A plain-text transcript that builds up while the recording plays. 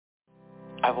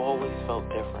I've always felt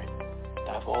different.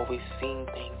 I've always seen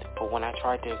things, but when I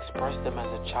tried to express them as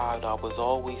a child, I was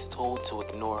always told to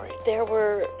ignore it. There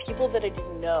were people that I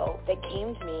didn't know that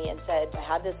came to me and said, I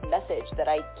have this message that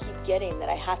I keep getting that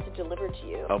I have to deliver to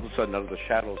you. All of a sudden, out of the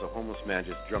shadows, a homeless man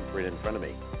just jumped right in front of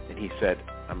me, and he said,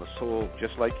 I'm a soul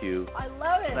just like you. I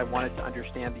love it. I wanted to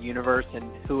understand the universe and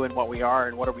who and what we are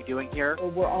and what are we doing here.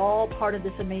 We're all part of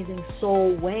this amazing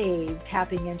soul wave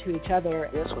tapping into each other.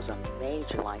 This was a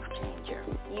major life changer.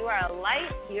 You are a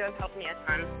light. You have helped me a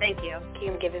ton. Thank you.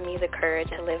 You've given me the courage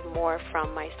to live more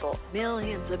from my soul.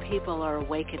 Millions of people are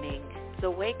awakening. So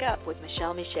wake up with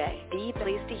Michelle Miche, the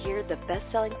place to hear the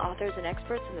best-selling authors and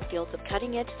experts in the fields of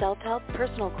cutting-edge self-help,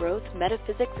 personal growth,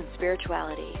 metaphysics, and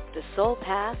spirituality. The soul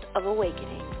path of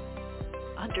awakening.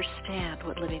 Understand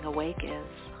what living awake is.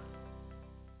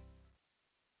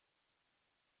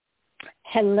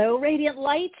 Hello, Radiant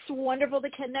Lights. Wonderful to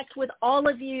connect with all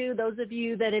of you, those of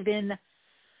you that have been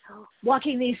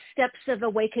walking these steps of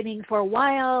awakening for a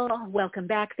while. Welcome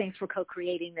back. Thanks for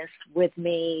co-creating this with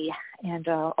me and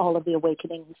all of the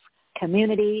Awakenings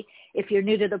community. If you're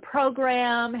new to the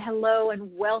program, hello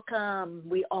and welcome.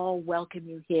 We all welcome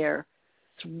you here.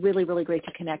 It's really, really great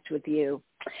to connect with you.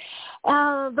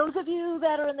 Those of you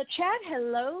that are in the chat,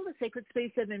 hello, the Sacred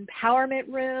Space of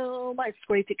Empowerment Room. It's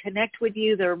great to connect with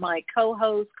you. They're my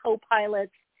co-hosts,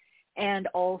 co-pilots, and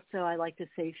also I like to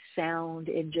say sound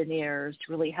engineers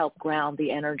to really help ground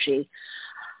the energy.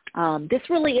 This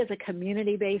really is a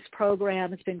community-based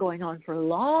program. It's been going on for a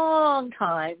long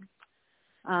time,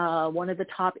 one of the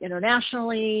top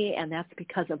internationally, and that's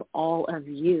because of all of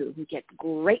you. We get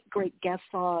great, great guests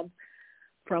on,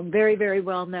 from very, very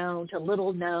well-known to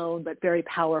little-known, but very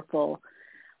powerful.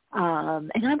 And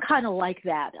I'm kind of like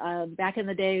that. Back in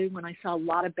the day when I saw a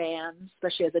lot of bands,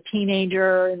 especially as a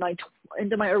teenager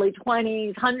into my early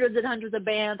 20s, hundreds and hundreds of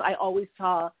bands, I always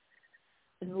saw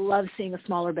and loved seeing the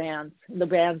smaller bands, the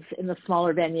bands in the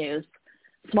smaller venues,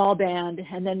 small band,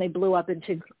 and then they blew up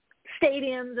into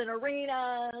stadiums and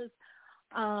arenas.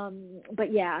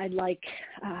 But yeah, I like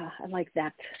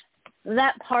that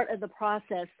part of the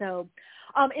process. So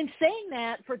in saying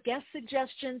that, for guest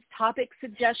suggestions, topic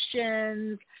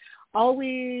suggestions,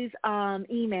 always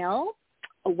email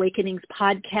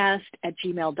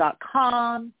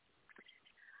awakeningspodcast@gmail.com.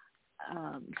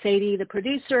 Sadie, the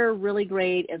producer, really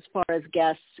great as far as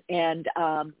guests and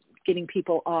getting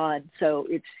people on. So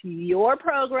it's your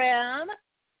program,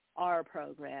 our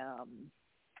program.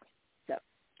 So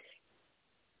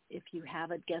if you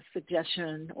have a guest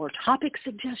suggestion or topic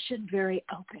suggestion, very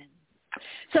open.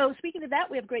 So speaking of that,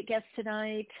 we have great guests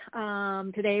tonight,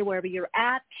 today, wherever you're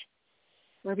at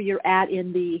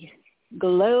in the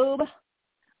globe.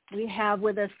 We have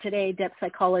with us today depth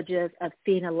psychologist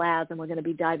Athena, and we're going to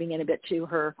be diving in a bit to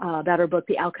her about her book,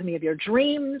 The Alchemy of Your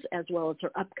Dreams, as well as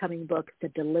her upcoming book, The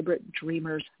Deliberate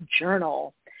Dreamer's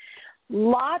Journal.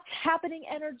 Lots happening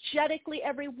energetically,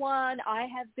 everyone. I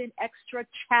have been extra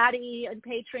chatty on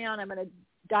Patreon. I'm going to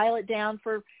dial it down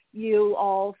for you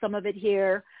all, some of it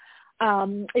here.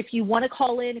 If you want to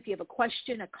call in, if you have a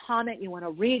question, a comment, you want a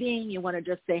reading, you want to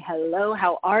just say hello,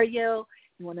 how are you?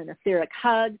 You want an etheric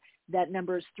hug, that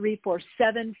number is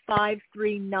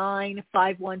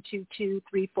 347-539-5122,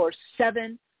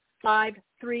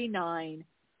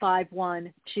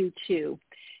 347-539-5122,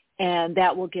 and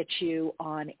that will get you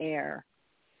on air.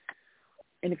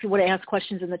 And if you want to ask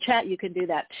questions in the chat, you can do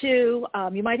that too.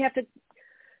 You might have to,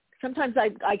 sometimes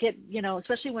I get,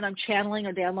 especially when I'm channeling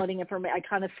or downloading information, I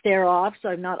kind of stare off, so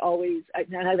I'm not always, I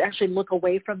actually look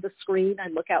away from the screen. I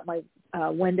look out my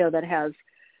window that has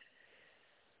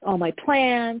all my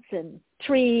plants and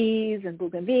trees and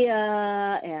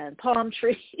bougainvillea and palm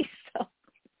trees. So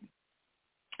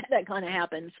that kind of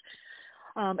happens.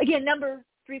 Again, number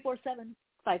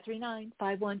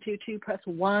 347-539-5122. Press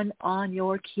 1 on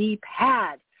your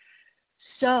keypad.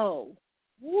 So,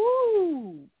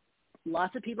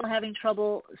 lots of people having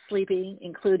trouble sleeping,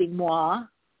 including moi.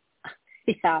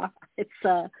 Yeah, it's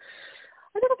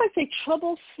I don't know if I say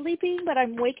trouble sleeping, but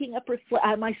I'm waking up.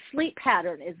 My sleep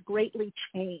pattern is greatly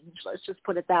changed. Let's just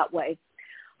put it that way.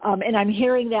 And I'm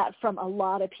hearing that from a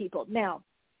lot of people. Now,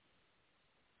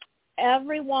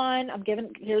 everyone,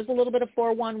 here's a little bit of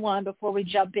 411 before we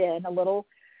jump in. A little,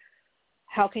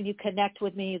 how can you connect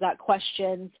with me? You got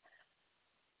questions.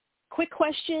 Quick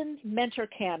questions,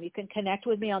 MentorCam. You can connect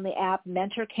with me on the app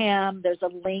MentorCam. There's a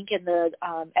link in the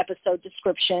episode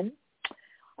description.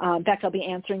 In fact, I'll be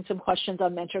answering some questions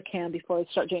on MentorCam before I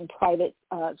start doing private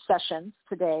sessions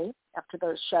today after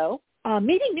the show.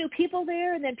 Meeting new people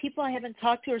there, and then people I haven't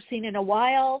talked to or seen in a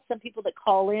while, some people that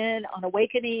call in on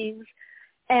Awakenings,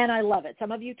 And I love it.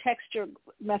 Some of you text your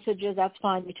messages. That's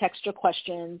fine. You text your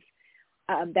questions.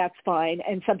 That's fine.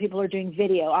 And some people are doing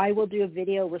video. I will do a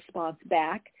video response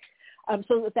back.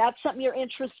 So if that's something you're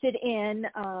interested in,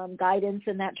 guidance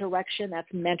in that direction, that's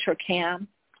MentorCam.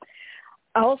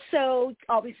 Also,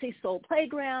 obviously, Soul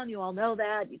Playground. You all know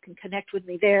that. You can connect with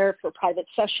me there for private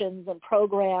sessions and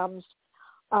programs,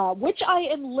 which I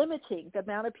am limiting the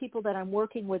amount of people that I'm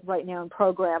working with right now in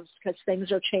programs because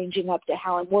things are changing up to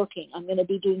how I'm working. I'm going to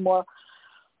be doing more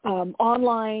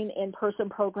online in-person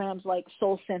programs like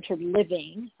Soul-Centered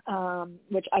Living,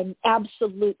 which I'm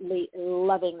absolutely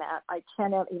loving that. I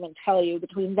cannot even tell you.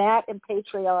 Between that and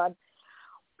Patreon,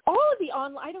 all of the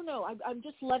online, I don't know, I'm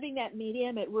just loving that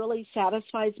medium. It really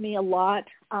satisfies me a lot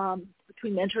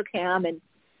between MentorCam and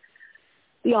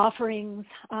the offerings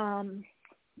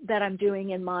that I'm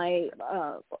doing in my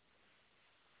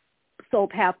Soul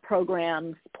Path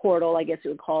programs portal, I guess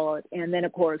you would call it, and then,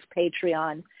 of course,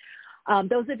 Patreon.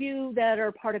 Those of you that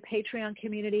are part of Patreon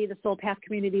community, the Soul Path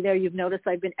community there, you've noticed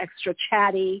I've been extra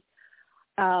chatty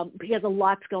because a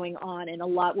lot's going on and a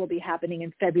lot will be happening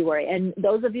in February. And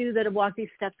those of you that have walked these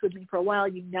steps with me for a while,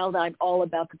 you know that I'm all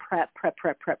about the prep.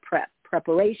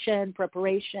 Preparation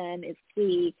is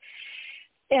key.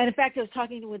 And, in fact, I was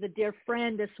talking with a dear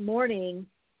friend this morning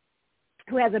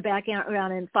who has a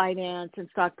background in finance and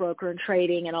stockbroker and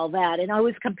trading and all that. And I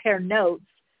always compare notes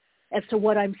as to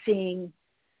what I'm seeing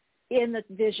in the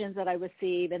visions that I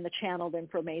receive and the channeled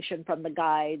information from the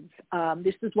guides.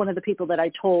 This is one of the people that I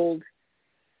told,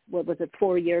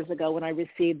 4 years ago when I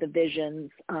received the visions,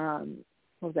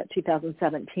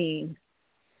 2017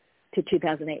 to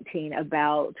 2018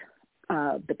 about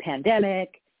the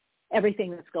pandemic,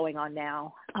 everything that's going on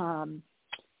now,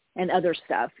 and other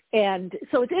stuff. And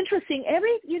so it's interesting.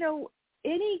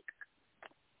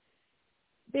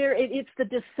 It's the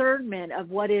discernment of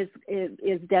what is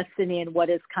destiny and what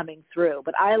is coming through.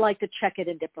 But I like to check it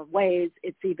in different ways.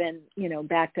 It's even,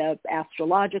 backed up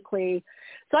astrologically.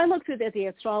 So I look through the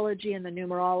astrology and the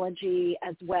numerology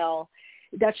as well.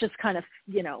 That's just kind of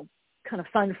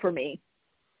fun for me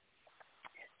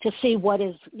to see what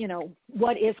is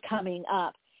coming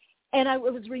up. And I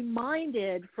was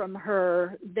reminded from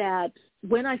her that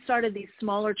when I started these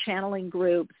smaller channeling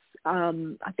groups, I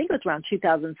think it was around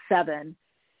 2007,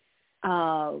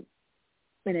 in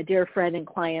a dear friend and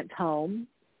client's home,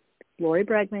 Lori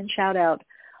Bregman, shout out.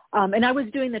 And I was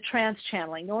doing the trance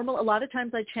channeling. A lot of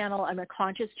times I channel, I'm a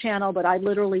conscious channel, but I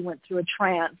literally went through a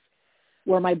trance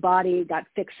where my body got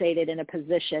fixated in a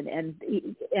position and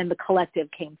the collective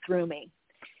came through me.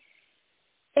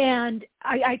 And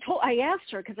I asked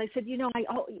her, because I said,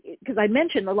 because I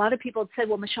mentioned a lot of people had said,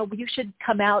 well, Michelle, you should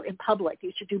come out in public.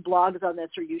 You should do blogs on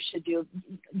this, or you should do a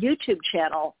YouTube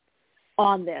channel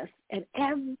on this. And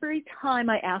every time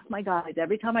I asked my guides,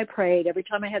 every time I prayed, every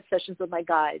time I had sessions with my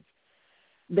guides,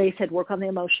 they said, work on the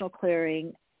emotional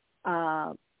clearing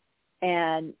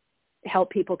and help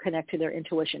people connect to their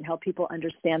intuition, help people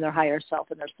understand their higher self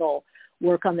and their soul,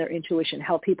 work on their intuition,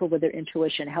 help people with their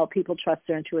intuition, help people trust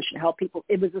their intuition, help people.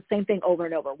 It was the same thing over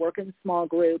and over, work in small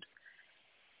groups.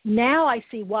 Now I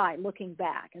see why, looking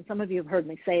back, and some of you have heard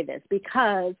me say this,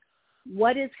 because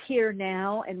what is here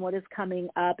now and what is coming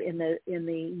up in the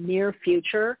near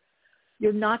future,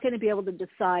 you're not going to be able to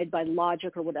decide by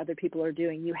logic or what other people are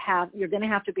doing. You're going to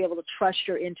have to be able to trust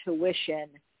your intuition,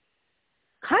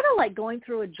 kind of like going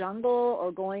through a jungle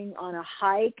or going on a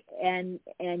hike and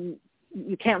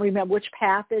you can't remember which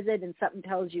path is it, and something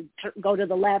tells you go to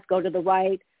the left, go to the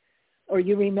right, or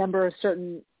you remember a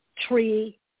certain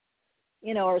tree,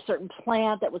 or a certain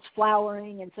plant that was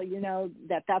flowering, and so you know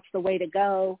that that's the way to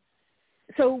go.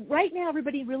 So right now,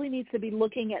 everybody really needs to be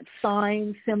looking at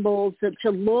signs, symbols, to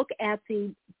look at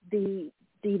the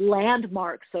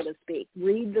landmarks, so to speak.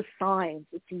 Read the signs.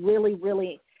 It's really,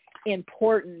 really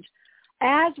important,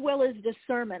 as well as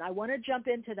discernment. I want to jump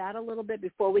into that a little bit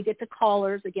before we get to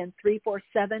callers. Again,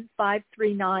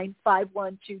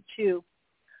 347-539-5122.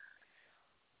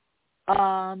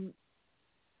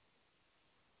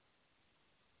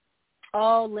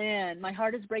 Oh, Lynn, my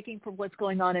heart is breaking for what's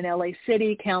going on in LA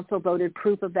City. Council voted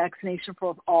proof of vaccination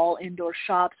for all indoor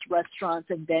shops, restaurants,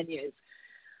 and venues.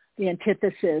 The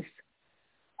antithesis.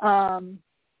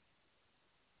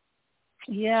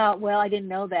 Yeah, well, I didn't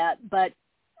know that, but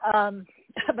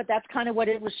that's kind of what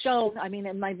it was shown. I mean,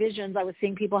 in my visions, I was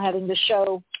seeing people having to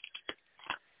show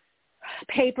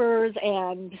papers,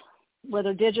 and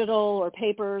whether digital or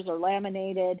papers or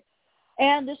laminated.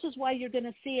 And this is why you're going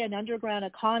to see an underground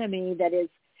economy that is.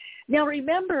 Now,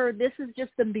 remember, this is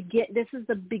just This is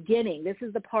the beginning. This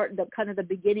is the part, kind of the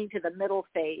beginning to the middle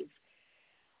phase.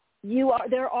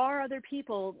 there are other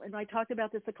people, and I talked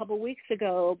about this a couple of weeks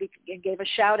ago and gave a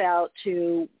shout out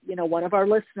to, one of our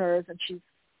listeners, and she's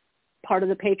part of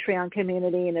the Patreon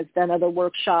community and has done other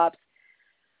workshops,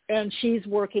 and she's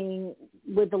working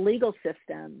with the legal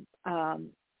system. What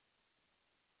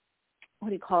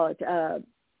do you call it?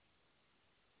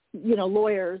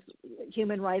 Lawyers,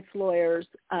 human rights lawyers,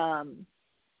 on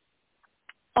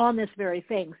this very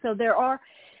thing. So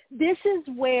this is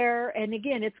where, and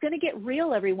again, it's going to get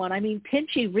real, everyone. I mean,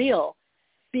 pinchy real,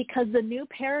 because the new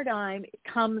paradigm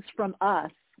comes from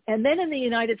us. And then in the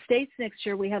United States next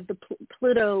year, we have the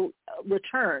Pluto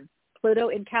return, Pluto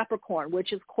in Capricorn,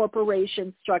 which is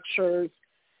corporation structures,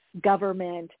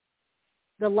 government.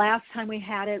 The last time we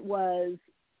had it was,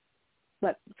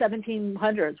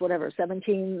 1700s, whatever,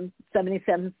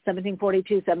 1777,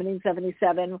 1742,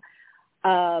 1777,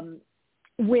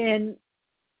 when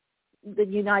the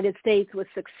United States was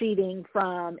succeeding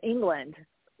from England,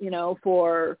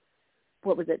 for,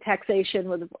 what was it, taxation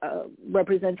with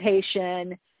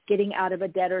representation, getting out of a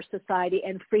debtor society,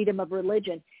 and freedom of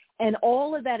religion. And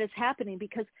all of that is happening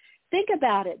because, think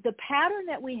about it, the pattern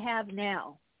that we have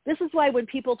now, this is why when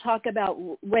people talk about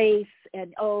race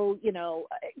and,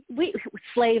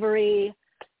 slavery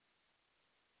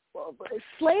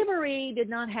did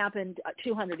not happen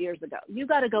 200 years ago. You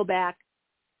got to go back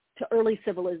to early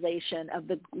civilization of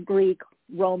the Greek,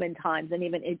 Roman times, and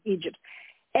even in Egypt.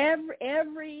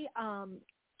 Every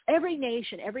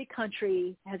nation, every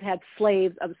country has had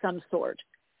slaves of some sort.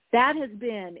 That has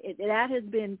been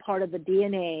part of the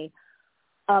DNA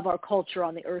of our culture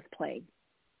on the earth plane.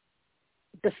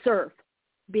 The serf,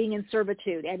 being in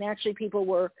servitude, and actually people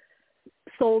were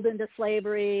sold into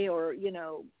slavery, or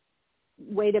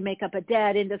way to make up a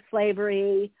debt into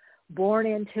slavery, born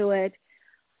into it.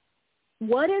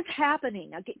 What is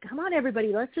happening? Okay, come on,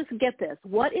 everybody, let's just get this.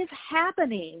 What is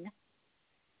happening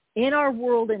in our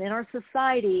world and in our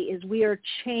society is we are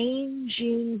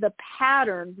changing the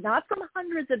pattern, not from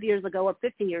hundreds of years ago or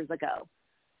 50 years ago,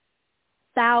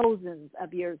 thousands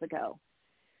of years ago.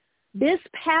 This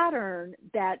pattern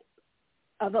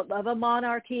of a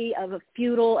monarchy, of a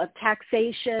feudal, of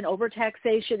taxation,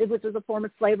 overtaxation, which is a form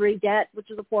of slavery, debt,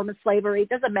 which is a form of slavery. It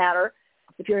doesn't matter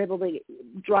if you're able to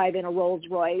drive in a Rolls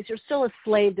Royce. You're still a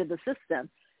slave to the system.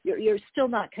 You're still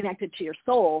not connected to your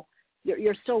soul.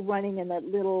 You're still running in that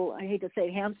little, I hate to say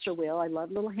hamster wheel. I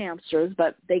love little hamsters,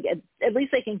 but at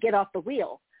least they can get off the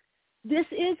wheel. This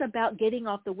is about getting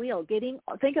off the wheel.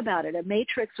 Think about it, a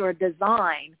matrix or a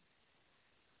design,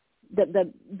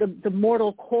 the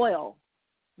mortal coil,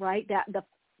 right? That the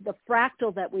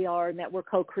fractal that we are and that we're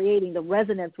co-creating, the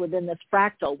resonance within this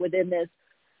fractal, within this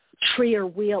tree or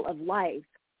wheel of life.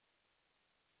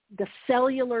 The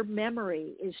cellular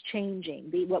memory is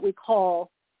changing. What we call,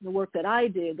 the work that I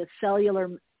do, the cellular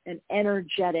and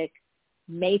energetic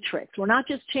matrix. We're not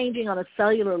just changing on a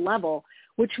cellular level,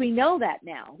 which we know that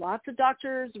now. Lots of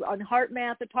doctors on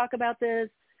HeartMath that talk about this.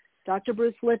 Dr.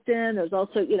 Bruce Lipton. There's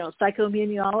also,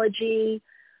 psychoimmunology.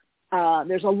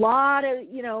 There's a lot of,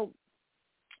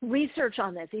 research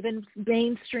on this, even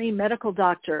mainstream medical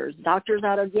doctors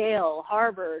out of Yale,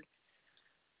 Harvard,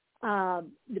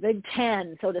 the Big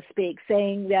Ten, so to speak,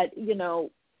 saying that,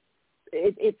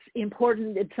 it's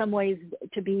important in some ways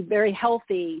to be very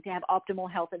healthy, to have optimal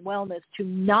health and wellness, to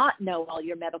not know all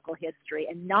your medical history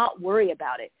and not worry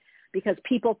about it. Because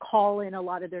people call in a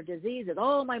lot of their diseases.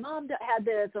 Oh, my mom had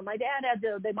this, or my dad had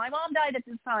this, my mom died at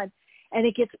this time. And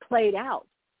it gets played out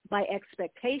by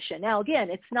expectation. Now, again,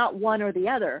 it's not one or the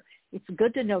other. It's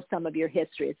good to know some of your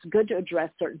history. It's good to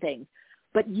address certain things.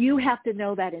 But you have to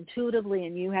know that intuitively,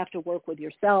 and you have to work with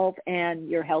yourself and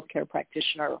your healthcare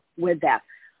practitioner with that.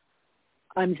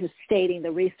 I'm just stating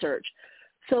the research.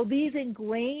 So these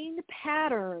ingrained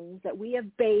patterns that we have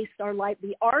based our life,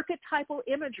 the archetypal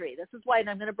imagery, this is why, and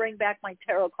I'm going to bring back my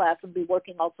tarot class and be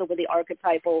working also with the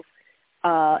archetypal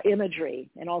imagery,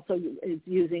 and also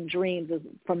using dreams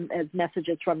as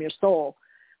messages from your soul.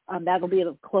 That'll be at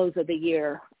the close of the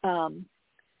year.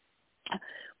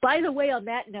 By the way, on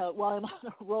that note, while I'm on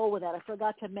a roll with that, I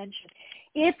forgot to mention,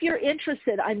 if you're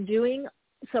interested, I'm doing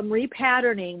some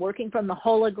repatterning, working from the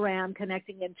hologram,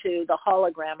 connecting into the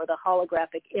hologram or the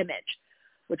holographic image,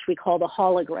 which we call the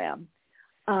hologram.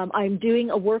 I'm doing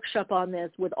a workshop on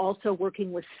this with also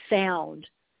working with sound.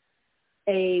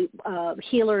 A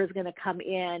healer is going to come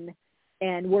in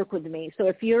and work with me. So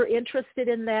if you're interested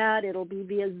in that, it'll be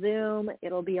via Zoom.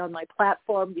 It'll be on my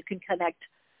platform. You can connect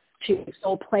to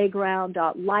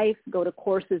soulplayground.life, go to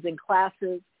courses and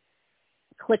classes,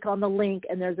 click on the link,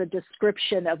 and there's a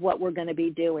description of what we're going to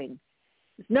be doing.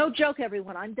 It's no joke,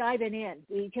 everyone. I'm diving in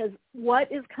because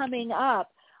what is coming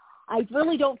up, I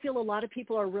really don't feel a lot of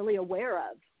people are really aware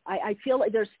of. I feel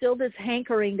like there's still this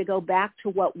hankering to go back to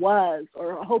what was,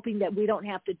 or hoping that we don't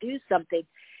have to do something.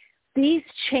 These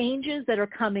changes that are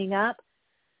coming up,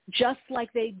 just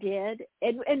like they did,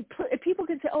 and people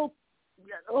can say, oh,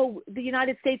 the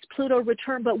United States, Pluto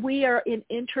returned, but we are in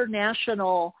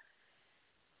international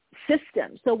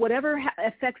systems. So whatever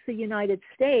affects the United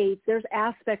States, there's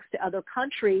aspects to other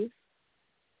countries.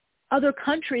 Other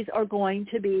countries are going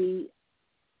to be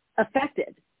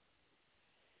affected.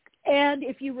 And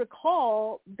if you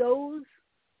recall, those,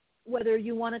 whether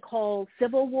you want to call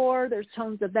civil war, there's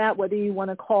tones of that, whether you want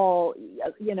to call,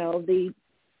 the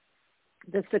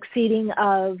succeeding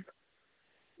of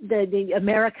the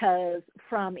Americas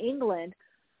from England,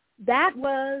 that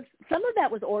was, some of that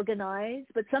was organized,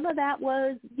 but some of that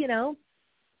was,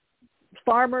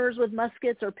 farmers with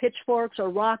muskets or pitchforks or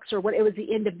rocks or what, it was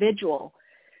the individual.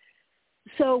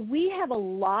 So we have a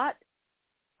lot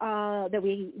that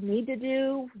we need to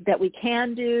do, that we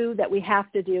can do, that we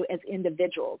have to do as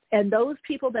individuals. And those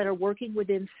people that are working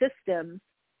within systems,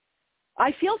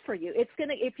 I feel for you. It's going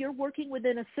to, if you're working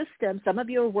within a system, some of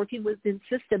you are working within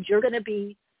systems, you're going to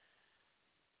be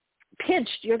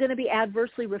pinched. You're going to be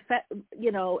adversely,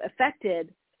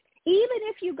 affected. Even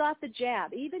if you got the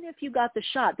jab, even if you got the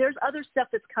shot, there's other stuff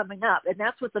that's coming up. And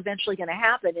that's what's eventually going to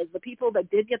happen is the people that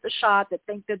did get the shot, that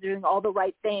think they're doing all the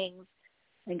right things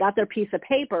and got their piece of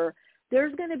paper,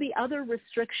 there's going to be other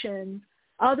restrictions,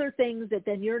 other things that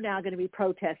then you're now going to be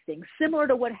protesting, similar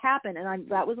to what happened. And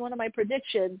that was one of my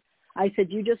predictions. I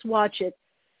said, you just watch it.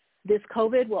 This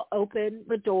COVID will open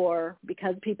the door,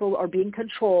 because people are being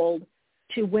controlled,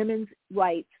 to women's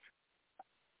rights,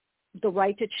 the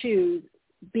right to choose,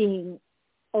 being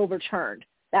overturned.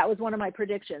 That was one of my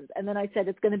predictions. And then I said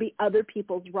it's going to be other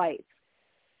people's rights.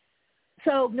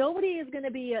 So nobody is going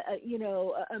to be,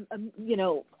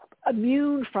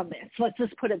 immune from this. Let's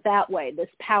just put it that way. This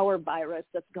power virus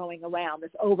that's going around, this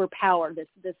overpower,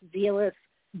 this zealous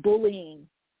bullying,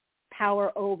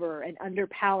 power over and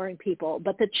underpowering people.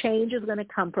 But the change is going to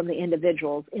come from the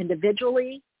individuals,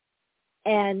 individually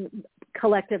and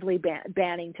collectively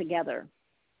banding together.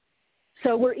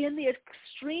 So we're in the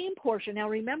extreme portion. Now,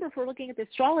 remember, if we're looking at the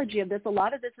astrology of this, a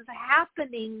lot of this is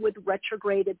happening with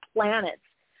retrograded planets,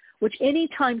 which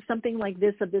anytime something like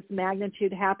this of this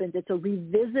magnitude happens, it's a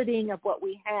revisiting of what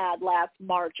we had last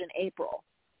March and April.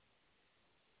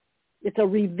 It's a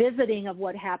revisiting of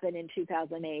what happened in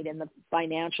 2008 in the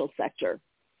financial sector,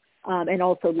 and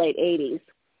also late 80s.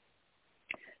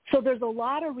 So there's a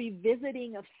lot of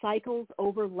revisiting of cycles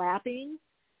overlapping,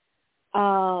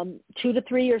 2 to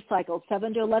 3 year cycles,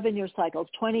 7 to 11 year cycles,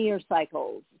 20-year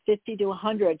cycles, 50 to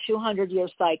 100, 200-year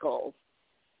cycles.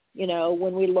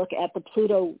 When we look at the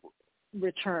Pluto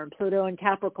return, Pluto and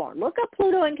Capricorn. Look up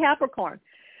Pluto and Capricorn.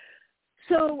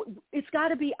 So it's got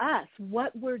to be us,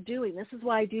 what we're doing. This is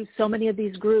why I do so many of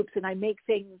these groups, and I make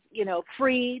things,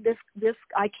 free.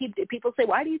 People say,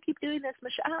 why do you keep doing this,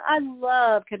 Michelle? I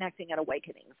love connecting at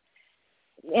Awakenings.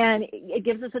 And it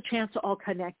gives us a chance to all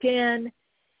connect in.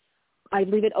 I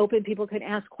leave it open. People can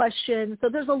ask questions. So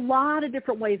there's a lot of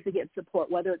different ways to get support,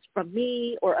 whether it's from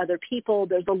me or other people.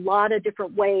 There's a lot of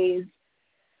different ways.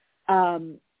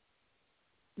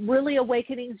 Really,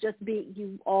 Awakenings just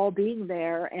you all being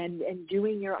there and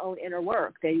doing your own inner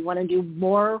work. That you want to do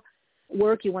more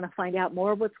work. You want to find out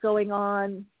more of what's going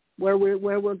on, where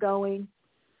we're going.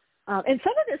 And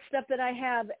some of this stuff that I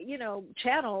have,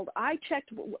 channeled, I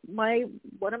checked.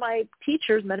 One of my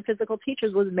teachers, metaphysical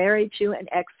teachers, was married to an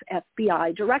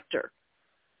ex-FBI director,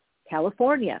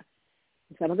 California.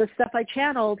 And some of the stuff I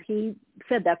channeled, he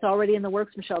said, that's already in the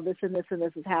works, Michelle. This and this and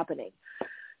this is happening.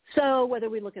 So whether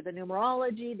we look at the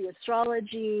numerology, the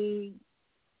astrology,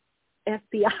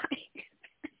 FBI,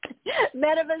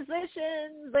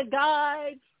 metaphysicians, the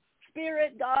guides,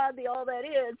 spirit, God, all that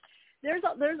is,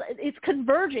 it's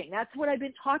converging. That's what I've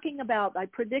been talking about. I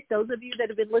predict those of you that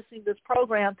have been listening to this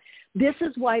program, this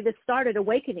is why this started,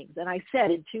 Awakenings. And I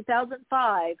said in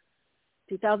 2005,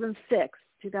 2006,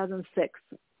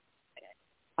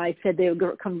 I said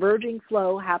the converging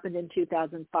flow happened in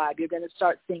 2005. You're going to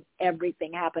start seeing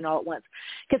everything happen all at once.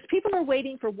 Because people are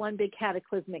waiting for one big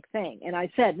cataclysmic thing. And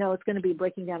I said, no, it's going to be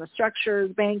breaking down of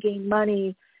structures, banking,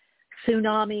 money,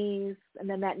 tsunamis, and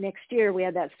then that next year we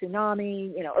had that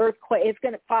tsunami, earthquake. It's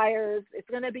going to fires. It's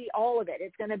going to be all of it.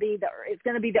 It's going to be the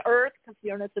Earth, because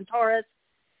Uranus and Taurus.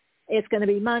 It's going to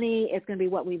be money. It's going to be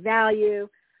what we value.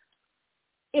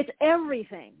 It's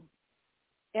everything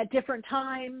at different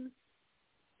times,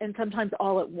 and sometimes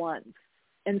all at once.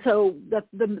 And so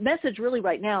the message really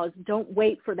right now is don't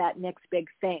wait for that next big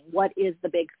thing. What is the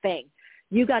big thing?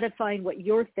 You got to find what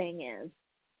your thing is,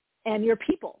 and your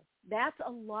people. That's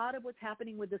a lot of what's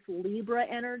happening with this Libra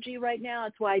energy right now.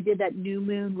 That's why I did that new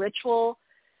moon ritual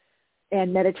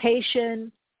and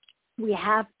meditation. We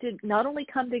have to not only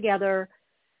come together,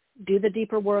 do the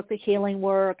deeper work, the healing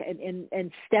work,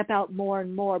 and step out more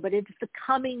and more, but it's the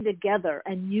coming together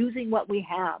and using what we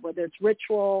have, whether it's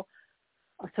ritual,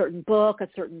 a certain book, a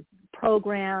certain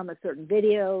program, a certain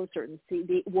video, a certain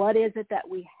CD. What is it that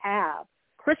we have?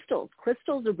 Crystals.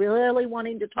 Crystals are really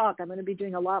wanting to talk. I'm going to be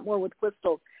doing a lot more with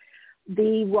crystals.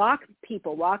 The rock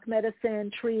people, rock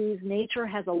medicine, trees, nature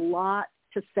has a lot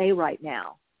to say right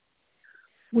now.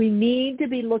 We need to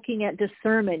be looking at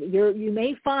discernment. You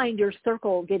may find your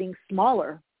circle getting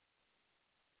smaller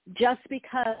just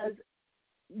because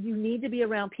you need to be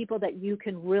around people that you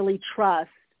can really trust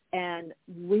and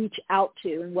reach out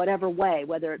to in whatever way,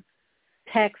 whether it's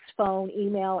text, phone,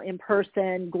 email, in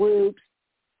person, groups.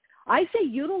 I say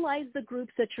utilize the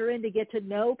groups that you're in to get to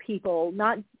know people,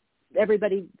 not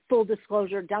everybody, full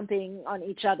disclosure, dumping on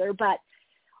each other, but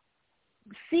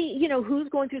see, who's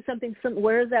going through something,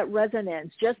 where is that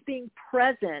resonance, just being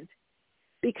present,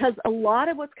 because a lot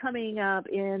of what's coming up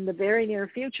in the very near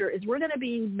future is we're going to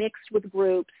be mixed with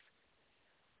groups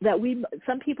that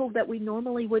some people that we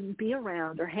normally wouldn't be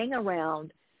around or hang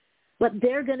around, but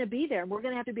they're going to be there, and we're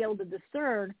going to have to be able to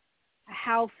discern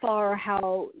how far,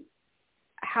 how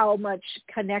much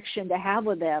connection to have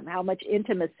with them, how much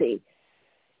intimacy.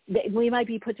 We might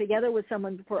be put together with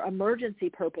someone for emergency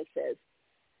purposes,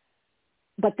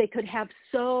 but they could have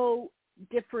so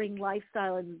differing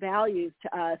lifestyle and values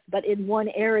to us, but in one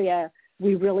area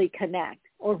we really connect,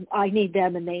 or I need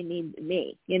them and they need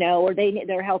me, or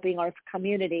they're helping our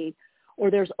community,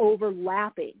 or there's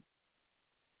overlapping.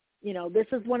 This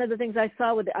is one of the things I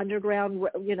saw with the underground,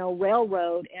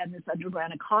 railroad and this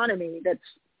underground economy that's,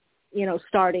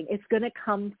 starting. It's going to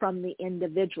come from the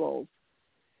individuals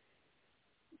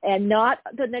and not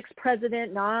the next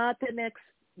president, not the next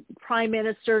prime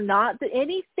minister, not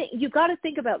anything. You've got to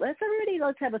think about, let's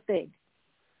have a thing.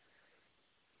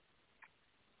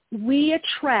 We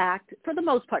attract, for the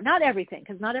most part, not everything,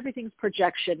 because not everything's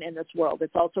projection in this world.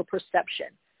 It's also perception.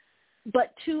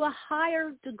 But to a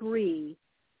higher degree,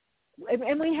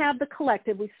 and we have the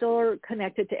collective, we still are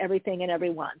connected to everything and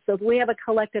everyone. So if we have a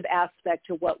collective aspect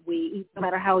to what no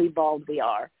matter how evolved we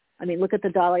are. I mean, look at the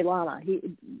Dalai Lama. He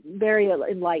very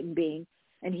enlightened being,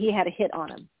 and he had a hit on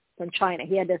him from China.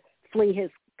 He had to flee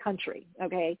his country,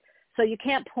 okay? So you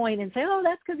can't point and say, oh,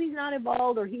 that's because he's not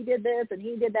evolved, or he did this and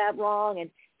he did that wrong, and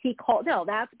no,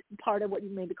 that's part of what you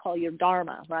maybe call your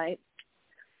dharma, right?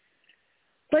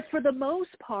 But for the most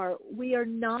part, we are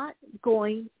not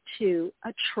going to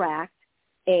attract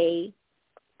a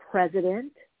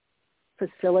president,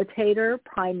 facilitator,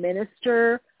 prime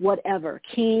minister, whatever,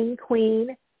 king,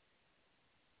 queen,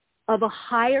 of a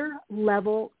higher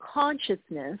level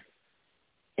consciousness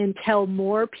until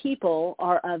more people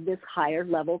are of this higher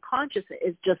level consciousness.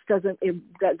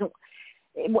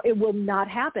 It will not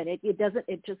happen. It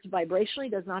just vibrationally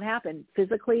does not happen.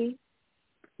 Physically,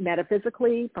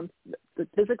 metaphysically, from the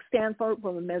physics standpoint,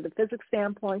 from a metaphysics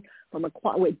standpoint,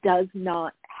 it does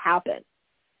not happen.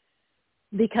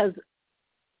 Because,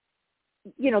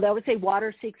 they would say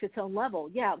water seeks its own level.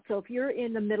 Yeah, so if you're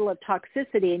in the middle of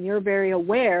toxicity and you're very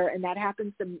aware, and that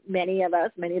happens to many of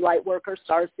us, many light workers,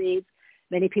 starseeds,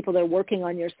 many people that are working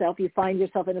on yourself, you find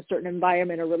yourself in a certain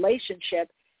environment or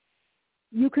relationship,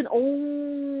 you can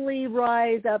only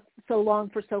rise up so long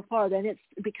for so far. Then it's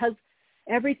because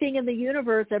everything in the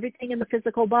universe, everything in the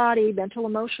physical body, mental,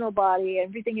 emotional body,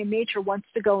 everything in nature wants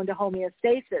to go into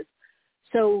homeostasis.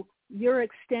 So your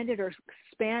extended or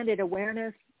expanded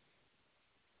awareness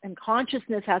and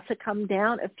consciousness has to come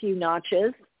down a few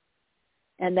notches,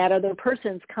 and that other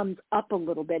person's comes up a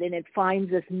little bit, and it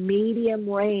finds this medium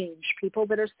range. People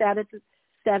that are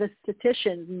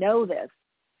statisticians know this.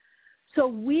 So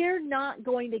we're not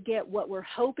going to get what we're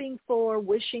hoping for,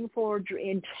 wishing for,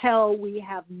 until we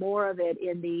have more of it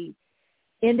in the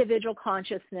individual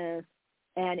consciousness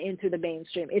and into the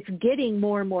mainstream. It's getting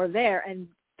more and more there, and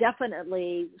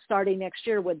definitely starting next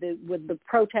year with the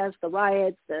protests, the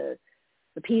riots, the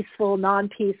peaceful,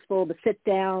 non-peaceful, the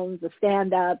sit-downs, the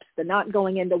stand-ups, the not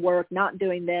going into work, not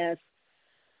doing this.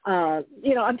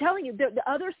 I'm telling you, the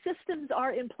other systems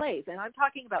are in place, and I'm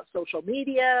talking about social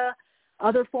media,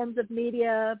 other forms of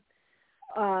media.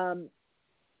 I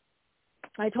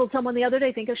told someone the other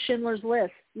day, think of Schindler's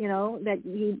List,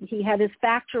 that he had his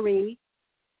factory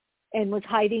and was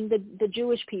hiding the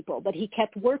Jewish people, but he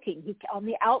kept working. On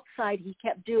the outside, he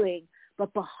kept doing,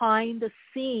 but behind the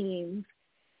scenes,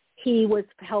 he was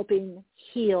helping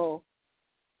heal,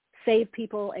 save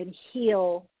people and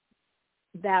heal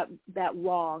that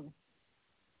wrong.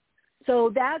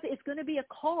 So that is going to be a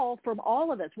call from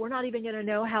all of us. We're not even going to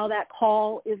know how that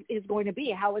call is going to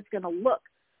be, how it's going to look.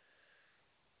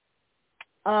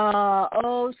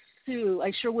 Sue,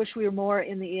 I sure wish we were more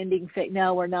in the ending phase.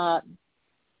 No, we're not.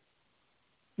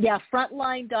 Yeah,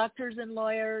 frontline doctors and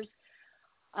lawyers,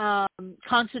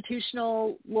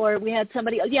 constitutional lawyer. We had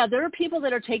somebody. Yeah, there are people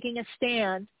that are taking a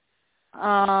stand.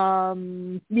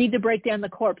 Need to break down the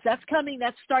corpse. That's coming.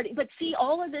 That's starting. But see,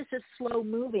 all of this is slow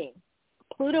moving.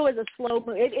 Pluto is a slow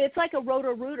move. It's like a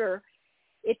rotor-rooter.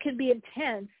 It can be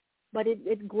intense, but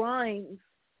it grinds.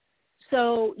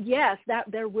 So yes,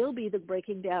 that there will be the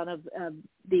breaking down of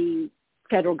the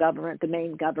federal government, the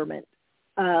main government.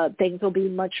 Things will be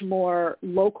much more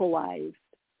localized,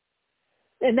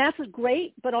 and that's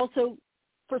great. But also,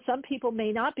 for some people,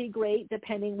 may not be great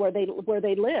depending where they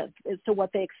live as to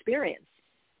what they experience.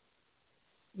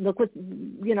 Look what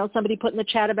somebody put in the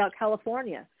chat about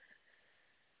California.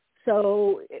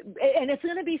 So, and it's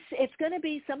going to be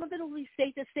some of it will be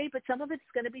state to state, but some of it's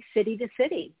going to be city to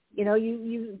city.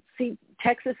 You see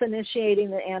Texas initiating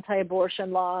the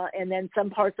anti-abortion law, and then some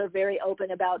parts are very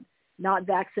open about not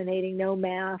vaccinating, no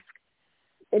mask,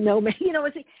 and no,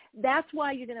 that's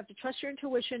why you're going to have to trust your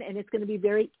intuition, and it's going to be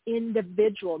very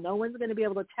individual. No one's going to be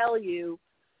able to tell you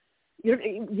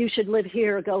you should live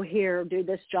here or go here or do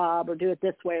this job or do it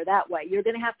this way or that way. You're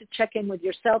going to have to check in with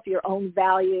yourself, your own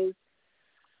values,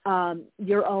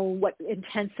 your own, what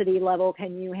intensity level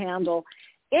can you handle.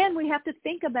 And we have to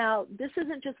think about, this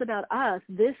isn't just about us.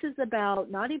 This is about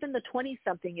not even the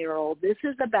 20-something-year-old. This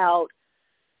is about,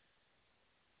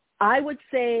 I would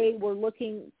say we're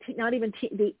looking, not even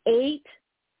the 8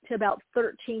 to about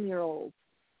 13-year-olds.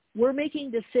 We're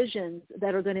making decisions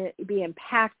that are going to be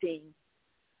impacting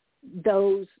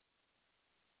those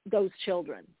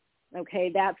children,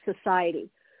 okay? That's society.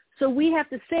 So we have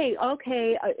to say,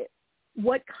 okay,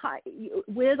 with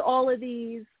all of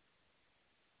these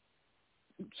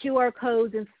QR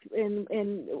codes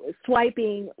and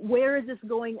swiping, where is this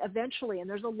going eventually? And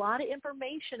there's a lot of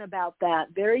information about that,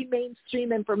 very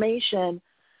mainstream information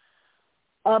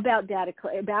about data,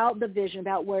 about the vision,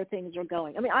 about where things are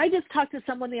going. I mean, I just talked to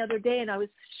someone the other day, and I was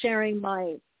sharing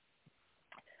my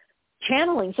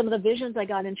channeling, some of the visions I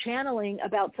got in channeling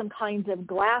about some kinds of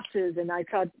glasses, and I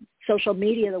saw social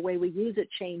media, the way we use it,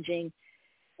 changing.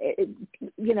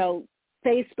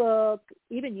 Facebook,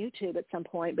 even YouTube at some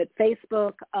point, but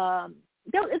Facebook,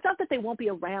 it's not that they won't be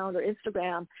around, or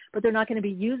Instagram, but they're not going to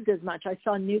be used as much. I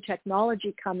saw new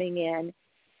technology coming in,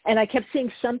 and I kept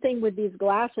seeing something with these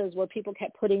glasses where people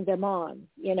kept putting them on,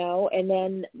 and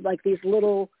then like these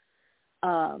little,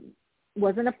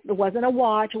 wasn't a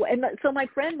watch. And so my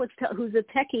friend who's a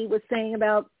techie was saying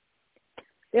about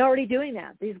they're already doing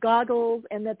that, these goggles,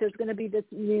 and that there's going to be this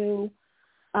new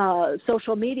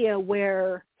social media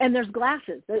and there's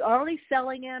glasses. They're already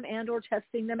selling them and or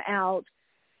testing them out.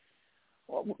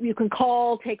 You can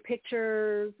call, take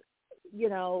pictures,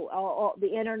 all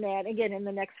the internet. Again, in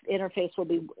the next interface will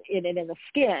be in the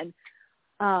skin,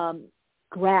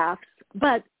 graphs.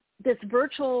 But this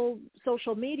virtual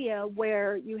social media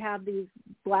where you have these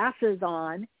glasses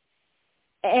on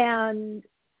and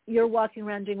you're walking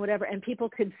around doing whatever, and people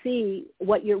can see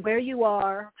where you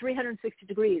are, 360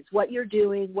 degrees, what you're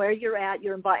doing, where you're at,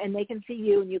 and they can see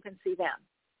you and you can see them.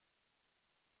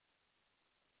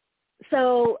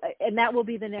 So, and that will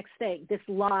be the next thing, this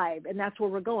live, and that's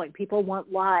where we're going. People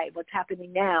want live, what's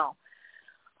happening now.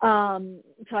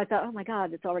 So I thought, oh my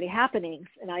God, it's already happening,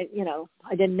 and I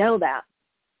didn't know that.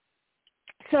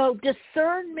 So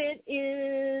discernment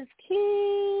is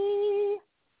key.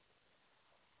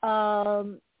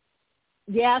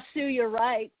 Yeah, Sue, you're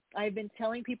right. I've been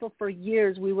telling people for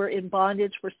years we were in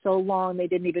bondage for so long they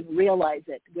didn't even realize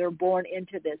it. We were born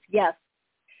into this. Yes.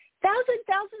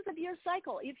 Thousands of year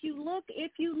cycle. If you look,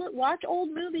 watch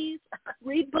old movies,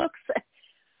 read books,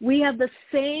 we have the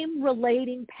same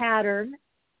relating pattern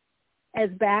as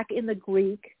back in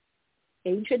the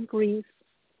ancient Greece,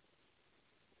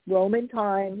 Roman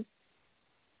times,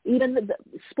 even the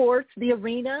sports, the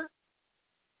arena.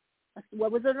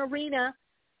 What was an arena?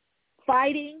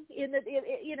 Fighting in the,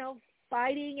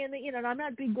 and I'm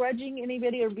not begrudging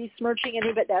anybody or besmirching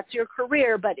anybody. That's your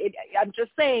career, but I'm just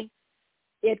saying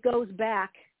it goes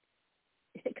back.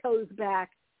 It goes back.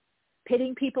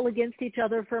 Pitting people against each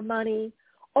other for money.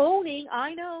 Owning,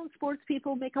 I know sports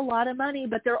people make a lot of money,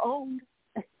 but they're owned.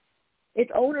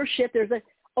 It's ownership. There's an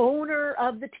owner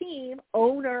of the team,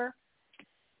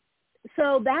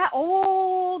 So that,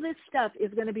 all this stuff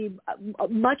is going to be,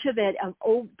 much of it,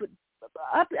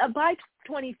 up by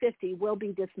 2050 will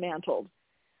be dismantled.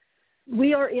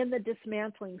 We are in the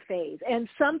dismantling phase, and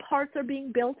some parts are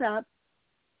being built up.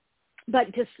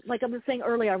 But just like I was saying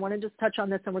earlier, I want to just touch on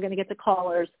this, and we're going to get to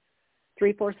callers,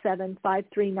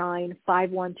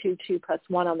 347-539-5122, press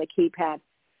 1 on the keypad.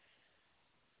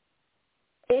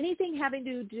 Anything having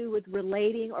to do with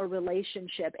relating or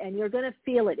relationship, and you're going to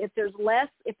feel it. If there's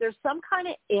some kind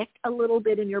of ick a little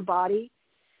bit in your body,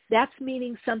 that's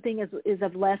meaning something is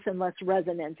of less and less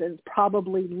resonance, and is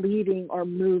probably leaving or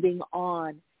moving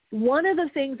on. One of the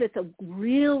things that's a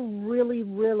really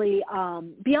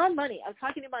beyond money. I was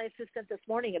talking to my assistant this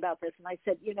morning about this, and I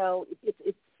said,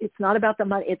 it's not about the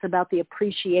money. It's about the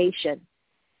appreciation.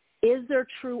 Is there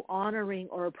true honoring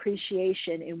or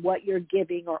appreciation in what you're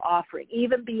giving or offering,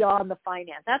 even beyond the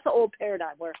finance? That's the old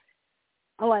paradigm where,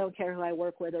 I don't care who I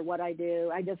work with or what I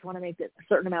do. I just want to make a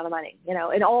certain amount of money,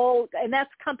 and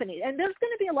that's companies. And there's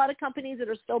going to be a lot of companies that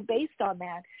are still based on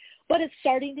that. But it's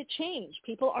starting to change.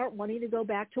 People aren't wanting to go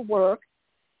back to work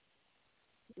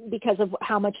because of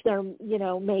how much they're,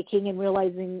 making and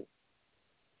realizing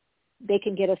they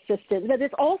can get assistance. But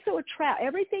it's also a trap.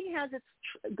 Everything has its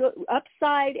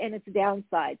upside and its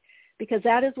downside, because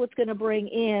that is what's going to bring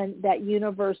in that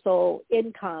universal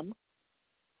income,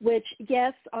 which,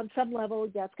 yes, on some level,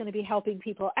 that's going to be helping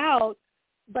people out.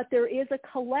 But there is a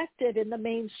collective in the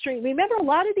mainstream. Remember, a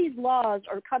lot of these laws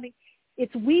are coming.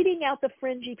 It's weeding out the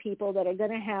fringy people that are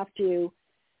going to have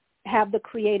the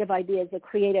creative ideas, the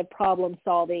creative problem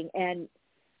solving, and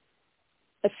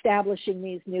establishing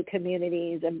these new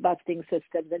communities and busting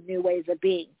systems and new ways of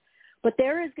being. But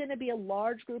there is going to be a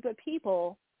large group of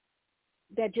people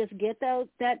that just get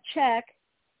that check,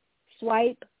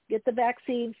 swipe, get the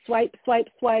vaccine, swipe,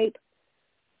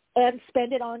 and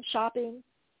spend it on shopping,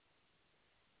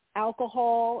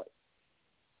 alcohol,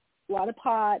 a lot of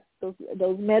pot, those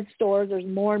med stores. There's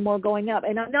more and more going up.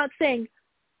 And I'm not saying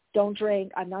don't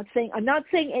drink. I'm not saying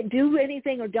do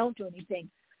anything or don't do anything.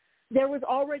 There was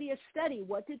already a study.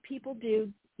 What did people do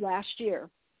last year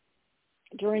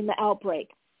during the outbreak?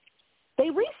 They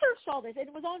researched all this, and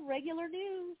it was on regular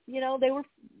news. They were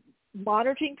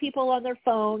monitoring people on their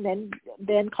phone, and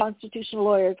then constitutional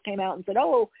lawyers came out and said,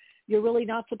 you're really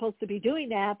not supposed to be doing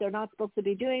that. They're not supposed to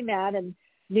be doing that. And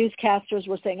newscasters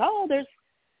were saying, there's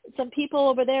some people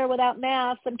over there without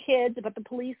masks, some kids, but the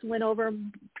police went over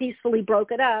and peacefully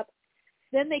broke it up.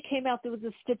 Then they came out, there was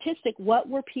a statistic. What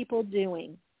were people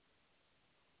doing?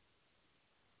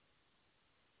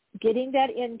 Getting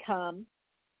that income.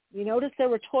 You notice there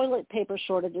were toilet paper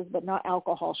shortages, but not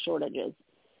alcohol shortages.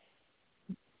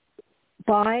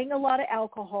 Buying a lot of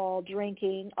alcohol,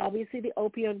 drinking. Obviously, the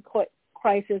opioid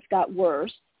crisis got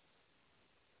worse.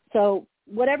 So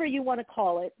whatever you want to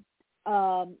call it,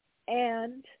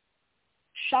 and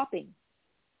shopping.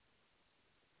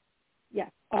 Yes,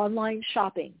 online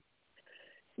shopping.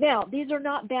 Now, these are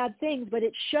not bad things, but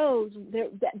it shows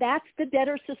that's the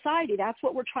debtor society. That's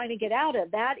what we're trying to get out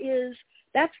of. That's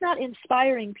not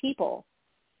inspiring people.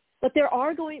 But there's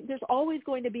always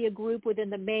going to be a group within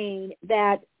the main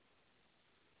that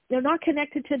they're not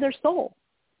connected to their soul.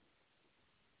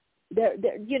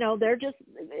 They're just,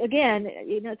 again,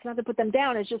 it's not to put them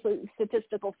down. It's just a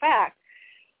statistical fact.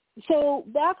 So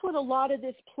that's what a lot of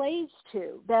this plays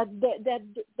to,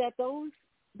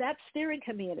 that steering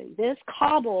community, this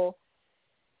cobble,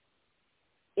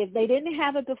 if they didn't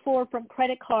have it before from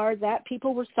credit cards, that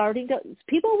people were starting to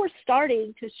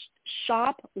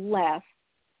shop less,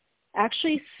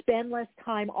 actually spend less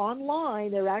time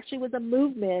online. There actually was a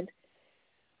movement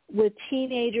with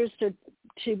teenagers to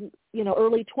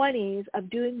early 20s of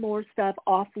doing more stuff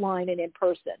offline and in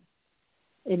person,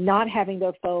 and not having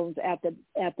their phones at the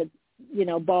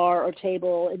bar or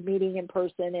table, and meeting in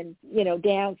person, and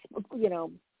dance,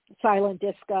 silent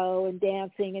disco and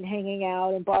dancing and hanging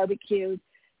out and barbecue.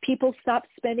 People stopped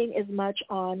spending as much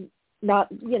on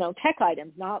tech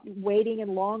items, not waiting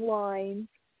in long lines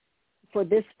for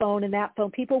this phone and that phone.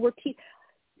 People were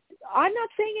I'm not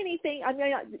saying anything. I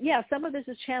mean, yeah, some of this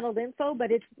is channeled info,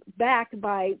 but it's backed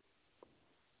by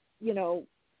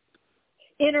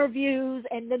interviews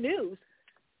and the news.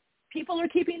 People are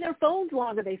keeping their phones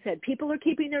longer, they said. People are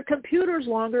keeping their computers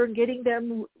longer and getting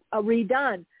them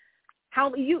redone.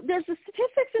 There's the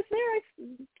statistics, it's there. It's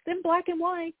in black and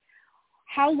white.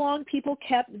 How long people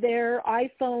kept their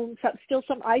iPhone, still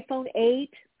some iPhone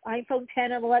 8, iPhone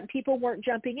 10 and 11, people weren't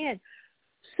jumping in.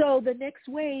 So the next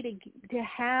way to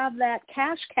have that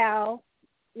cash cow,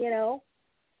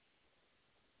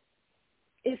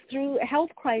 is through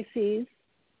health crises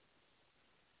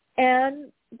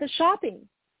and the shopping.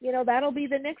 That'll be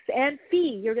the next, and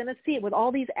fee. You're going to see it with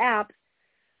all these apps.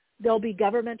 There'll be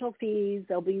governmental fees.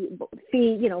 There'll be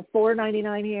fee,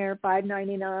 $4.99 here,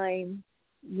 $5.99,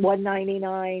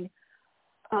 $1.99.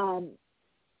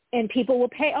 And people will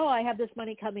pay, oh, I have this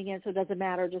money coming in, so it doesn't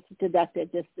matter, just deduct it,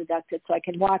 so I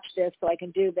can watch this, so I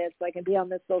can do this, so I can be on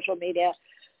this social media,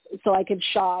 so I can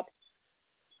shop.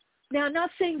 Now, I'm not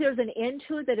saying there's an end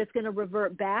to it, that it's going to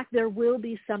revert back. There will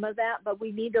be some of that, but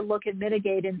we need to look and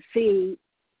mitigate and see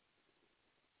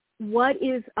what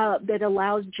is that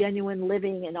allows genuine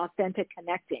living and authentic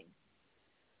connecting.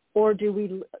 Or do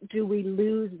we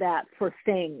lose that for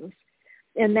things?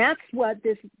 And that's what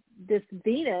this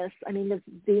Venus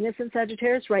in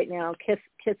Sagittarius right now,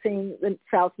 kissing the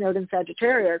South Node in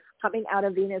Sagittarius, coming out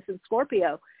of Venus in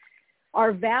Scorpio.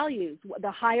 Our values,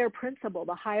 the higher principle,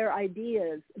 the higher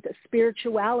ideas, the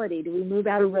spirituality. Do we move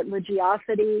out of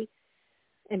religiosity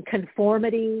and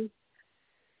conformity?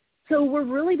 So we're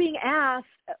really being asked,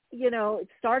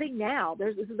 starting now,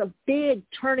 this is a big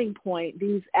turning point,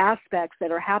 these aspects that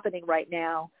are happening right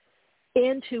now,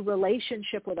 into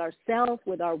relationship with ourselves,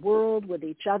 with our world, with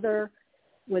each other,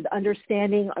 with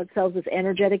understanding ourselves as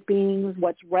energetic beings,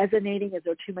 what's resonating, is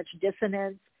there too much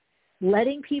dissonance,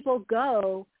 letting people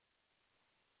go,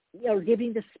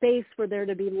 giving the space for there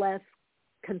to be less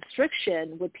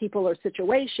constriction with people or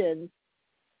situations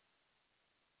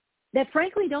that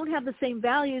frankly don't have the same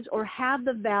values or have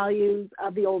the values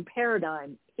of the old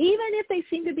paradigm. Even if they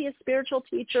seem to be a spiritual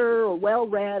teacher or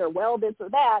well-read or well this or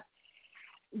that,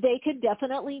 they could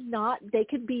definitely not, they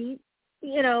could be,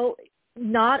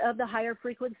 not of the higher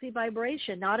frequency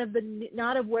vibration, not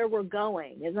of where we're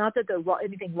going. It's not that there's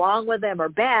anything wrong with them or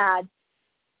bad.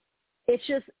 It's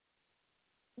just,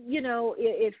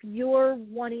 if you're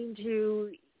wanting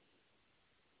to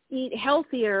eat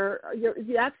healthier,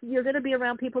 you're going to be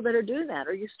around people that are doing that,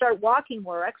 or you start walking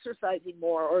more, exercising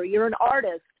more, or you're an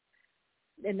artist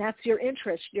and that's your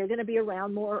interest. You're going to be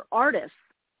around more artists.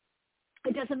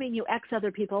 It doesn't mean you X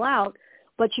other people out,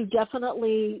 but you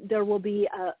definitely, there will be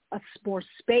a more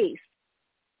space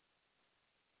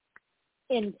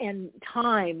and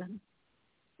time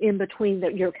in between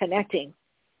that you're connecting.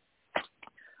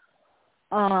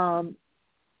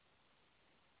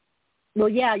 Well,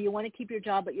 yeah, you want to keep your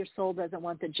job, but your soul doesn't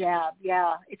want the jab.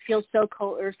 Yeah, it feels so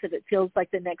coercive. It feels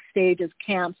like the next stage is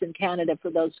camps in Canada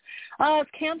for those.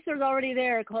 Camps are already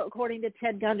there, according to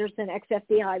Ted Gunderson,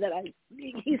 ex-FBI.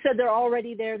 He said they're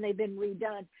already there and they've been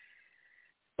redone.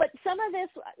 But some of this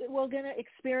we're going to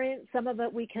experience. Some of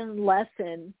it we can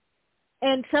lessen.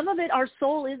 And some of it, our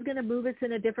soul is going to move us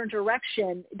in a different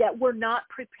direction that we're not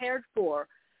prepared for.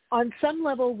 On some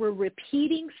level, we're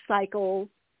repeating cycles,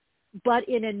 but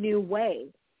in a new way.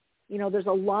 There's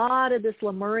a lot of this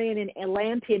Lemurian and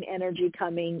Atlantean energy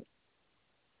coming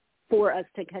for us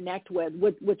to connect with,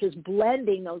 which is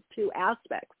blending those two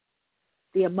aspects,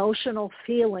 the emotional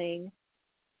feeling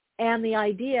and the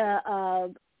idea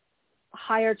of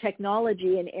higher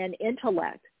technology and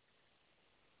intellect.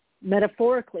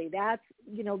 Metaphorically, that's,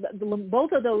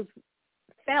 both of those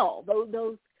fell.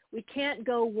 Those we can't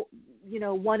go,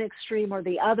 one extreme or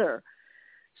the other.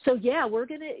 So, yeah,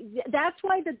 that's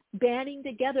why the banding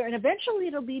together, and eventually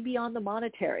it'll be beyond the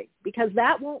monetary, because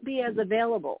that won't be as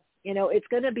available. It's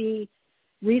going to be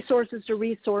resources to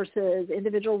resources,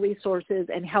 individual resources,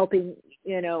 and helping,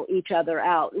 each other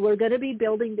out. We're going to be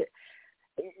building,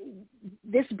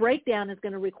 this breakdown is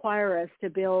going to require us to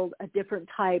build a different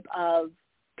type of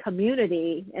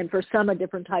community, and for some a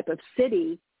different type of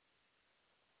city,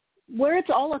 where it's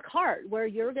a la carte, where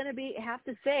you're going to have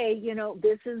to say,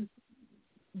 this is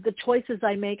the choices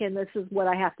I make, and this is what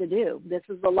I have to do. This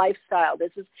is the lifestyle.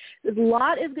 A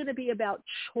lot is going to be about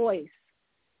choice,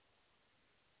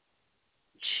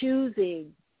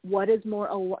 choosing what is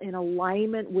more in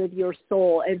alignment with your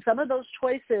soul. And some of those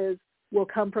choices will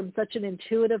come from such an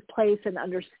intuitive place and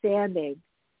understanding.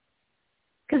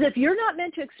 Because if you're not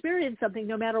meant to experience something,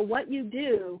 no matter what you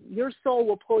do, your soul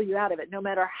will pull you out of it, no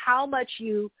matter how much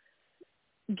you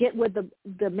get with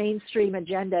the mainstream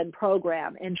agenda and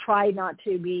program and try not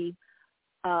to be,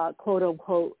 quote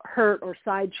unquote, hurt or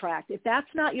sidetracked. If that's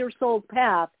not your soul's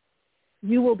path,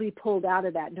 you will be pulled out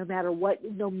of that no matter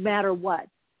what.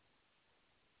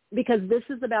 Because this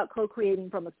is about co-creating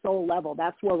from a soul level.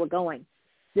 That's where we're going.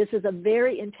 This is a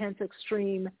very intense,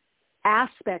 extreme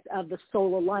aspect of the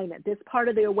soul alignment. This part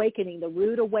of the awakening, the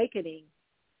rude awakening,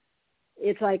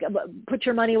 it's like, put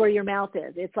your money where your mouth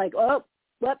is. It's like,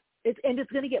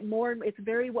 it's going to get more, it's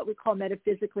very what we call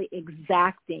metaphysically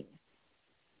exacting.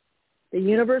 The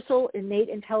universal innate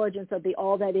intelligence of the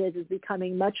all that is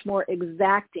becoming much more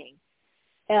exacting.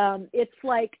 It's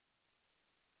like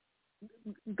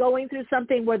going through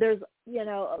something where there's,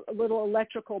 little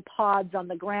electrical pods on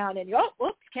the ground, and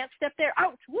whoops, can't step there.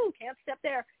 Ouch, woo, can't step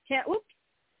there. Whoops.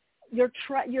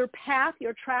 Your path,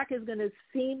 your track is going to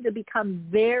seem to become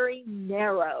very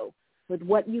narrow with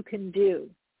what you can do,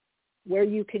 where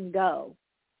you can go,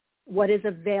 what is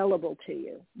available to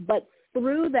you. But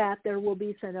through that, there will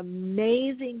be some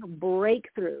amazing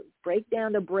breakthrough,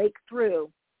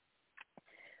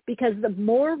 because the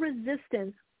more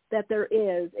resistance that there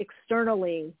is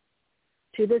externally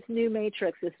to this new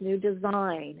matrix, this new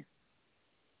design,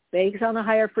 based on a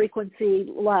higher frequency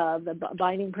love, the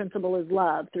binding principle is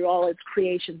love through all its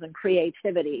creations and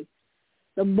creativity,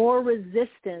 the more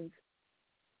resistance,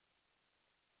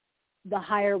 the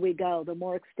higher we go, the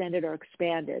more extended or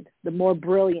expanded, the more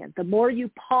brilliant. The more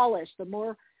you polish, the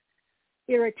more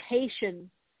irritation,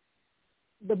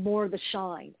 the more the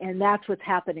shine. And that's what's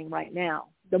happening right now.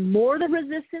 The more the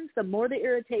resistance, the more the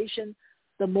irritation,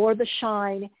 the more the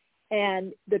shine.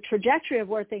 And the trajectory of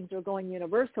where things are going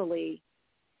universally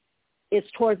is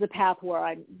towards the path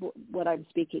where what I'm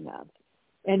speaking of.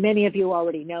 And many of you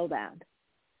already know that.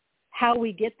 How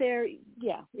we get there,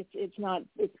 yeah,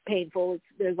 it's painful.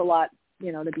 There's a lot,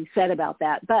 to be said about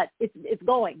that, but it's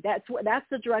going. That's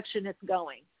the direction it's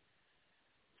going.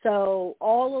 So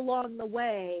all along the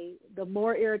way, the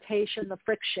more irritation, the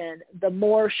friction, the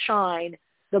more shine,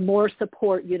 the more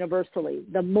support universally,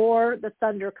 the more the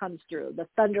thunder comes through, the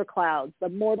thunder clouds, the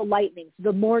more the lightnings,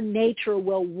 the more nature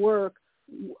will work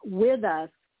with us,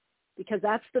 because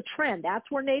that's the trend. That's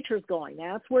where nature's going.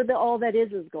 That's where all that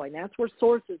is going. That's where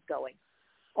source is going.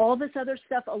 All this other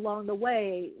stuff along the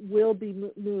way will be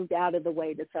moved out of the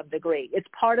way to some degree. It's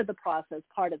part of the process,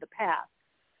 part of the path.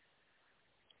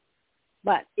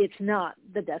 But it's not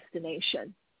the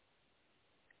destination.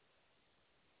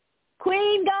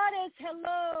 Queen Goddess,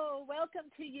 hello. Welcome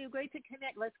to you. Great to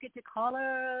connect. Let's get to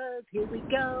callers. Here we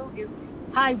go.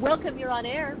 Hi, welcome. You're on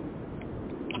air.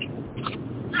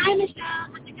 Hi, Michelle.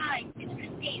 How's it going? It's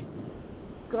Christine.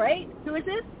 Great. Who is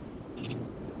this?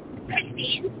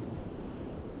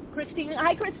 Christine.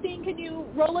 Hi, Christine. Can you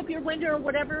roll up your window or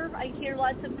whatever? I hear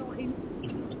lots of noise.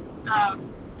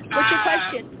 What's your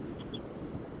question?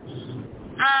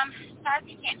 Sorry if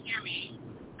you can't hear me.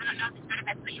 I don't know if it's better if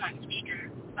I put you on speaker.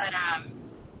 But, I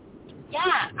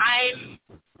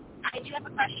do have a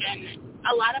question.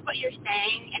 A lot of what you're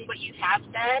saying and what you have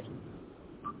said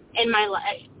in my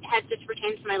life has just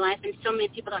pertained to my life and so many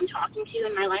people that I'm talking to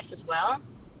in my life as well.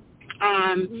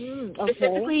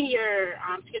 Specifically your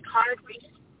your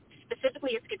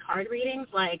card readings,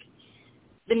 like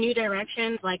the new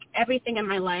directions, like everything in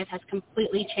my life has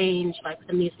completely changed, like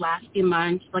within these last few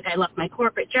months. Like I left my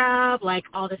corporate job, like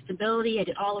all the stability, I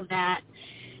did all of that.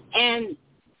 And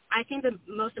I think the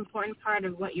most important part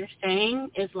of what you're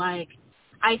saying is, like,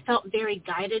 I felt very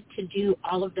guided to do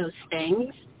all of those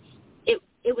things.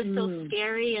 It was so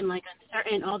scary and, like,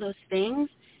 uncertain and all those things.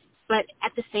 But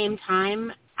at the same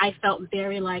time, I felt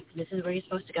very like, this is where you're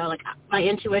supposed to go. Like, my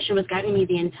intuition was guiding me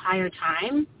the entire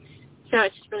time. So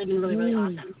it's just really been really, really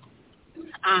awesome. So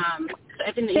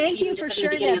Thank you for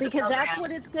sharing that, because that's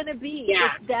what it's going to be.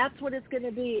 Yeah. That's what it's going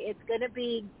to be. It's going to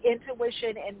be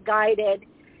intuition and guided.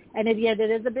 And yet it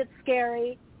is a bit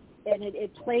scary, and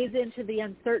it plays into the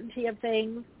uncertainty of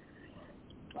things.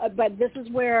 But this is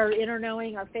where our inner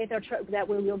knowing, our faith, that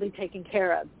we will be taken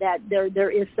care of, that there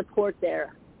is support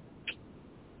there.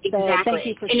 Exactly. So thank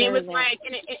you for sharing it was that. like,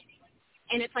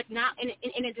 and it's like not, and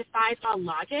it defies all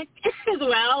logic as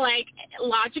well. Like,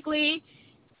 logically,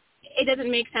 it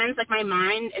doesn't make sense. Like, my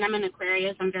mind, and I'm an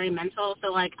Aquarius, I'm very mental,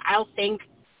 so, like, I'll think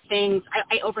things,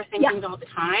 I overthink things all the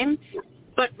time.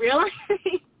 But really,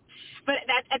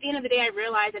 at the end of the day, I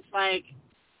realize it's like,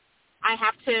 I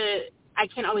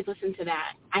can't always listen to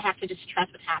that. I have to just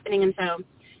trust what's happening. And so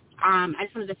I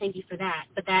just wanted to thank you for that.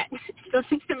 But that goes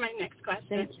into my next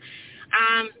question.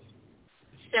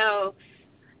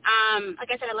 Like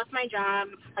I said, I left my job,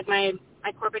 like my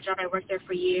corporate job. I worked there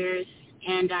for years.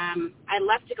 And I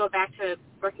left to go back to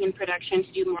working in production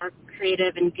to do more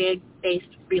creative and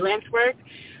gig-based freelance work,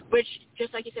 which,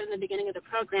 just like you said in the beginning of the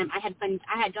program, I had done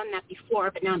that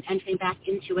before, but now I'm entering back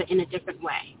into it in a different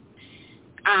way.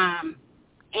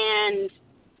 And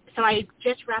so I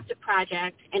just wrapped a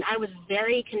project, and I was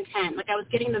very content. Like, I was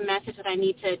getting the message that I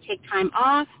need to take time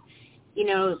off,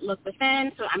 look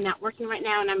within. So I'm not working right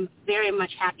now, and I'm very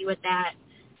much happy with that.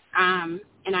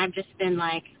 And I've just been,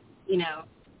 like,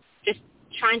 just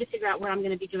trying to figure out what I'm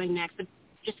going to be doing next, but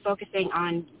just focusing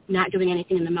on not doing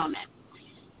anything in the moment.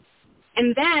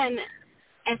 And then,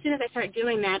 as soon as I start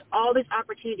doing that, all these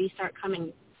opportunities start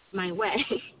coming my way.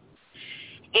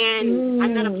 And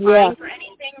I'm not applying for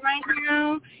anything right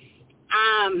now.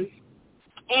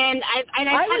 And I've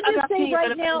had other opportunities that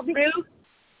have come through.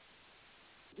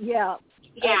 Yeah.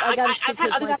 I've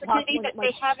had other opportunities that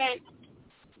they haven't.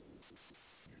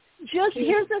 Just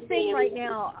here's the thing right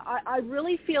now. I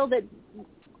really feel that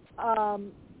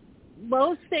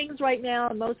most things right now,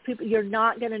 most people, you're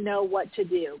not going to know what to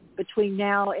do between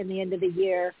now and the end of the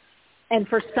year, and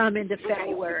for some into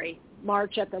February,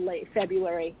 March at the late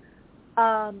February.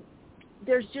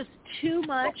 There's just too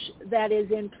much that is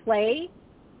in play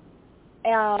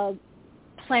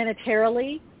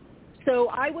planetarily. So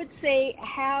I would say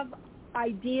have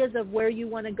ideas of where you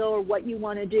want to go or what you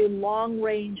want to do,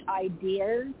 long-range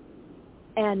ideas,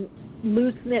 and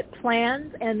loose-knit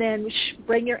plans, and then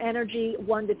bring your energy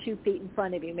 1 to 2 feet in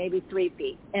front of you, maybe 3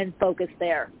 feet, and focus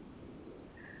there.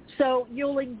 So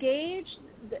you'll engage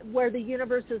where the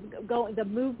universe is going, the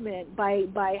movement,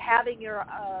 by having your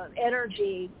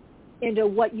energy into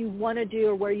what you want to do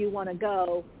or where you want to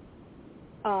go.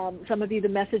 Some of you, the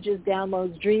messages,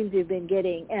 downloads, dreams you've been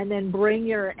getting, and then bring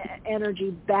your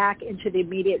energy back into the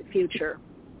immediate future.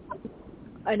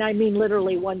 And I mean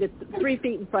literally 1 to 3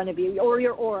 feet in front of you, or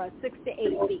your aura, 6 to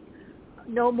 8 feet,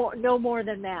 no more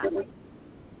than that.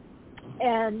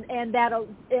 And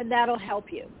that'll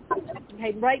help you.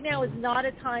 Okay, right now is not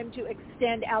a time to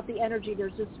extend out the energy.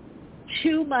 There's just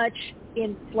too much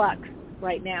in flux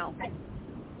right now.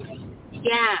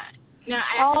 Yeah. No,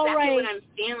 that's exactly what I'm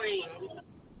feeling.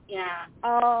 Yeah.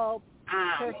 Oh,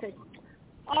 perfect.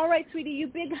 All right, sweetie, you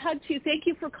big hug to you. Thank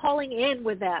you for calling in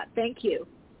with that. Thank you.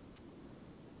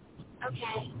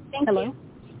 Okay. Thank Hello. you.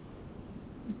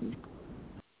 Mm-hmm.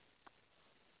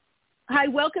 Hi,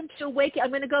 welcome to Awake. I'm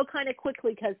going to go kind of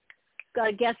quickly because got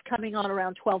a guest coming on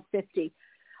around 12:50.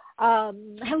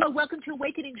 Hello, welcome to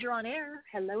Awakenings. You're on air.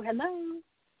 Hello.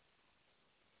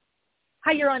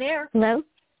 Hi, you're on air. Hello.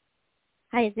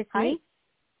 Hi, is this me?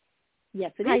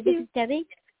 Yes, it is. Hi, this is Debbie.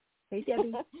 Hey,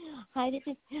 Debbie. Hi,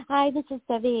 this is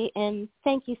Debbie, and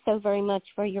thank you so very much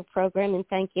for your program, and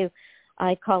thank you.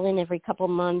 I call in every couple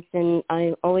months, and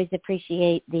I always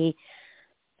appreciate the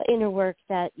inner work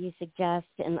that you suggest,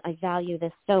 and I value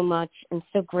this so much. I'm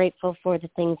so grateful for the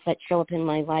things that show up in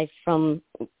my life, from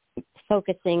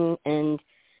focusing and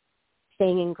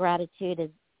staying in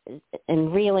gratitude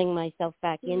and reeling myself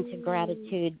back into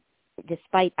gratitude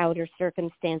despite outer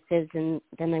circumstances, and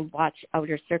then I watch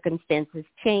outer circumstances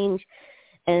change,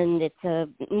 and it's a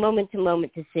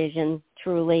moment-to-moment decision,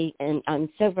 truly, and I'm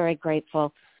so very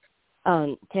grateful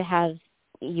to have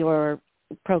your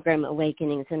program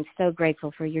Awakenings. I'm so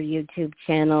grateful for your YouTube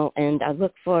channel, and I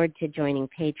look forward to joining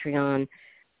Patreon,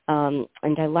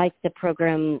 and I like the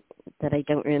program that I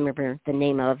don't remember the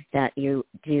name of that you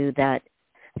do, that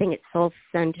I think it's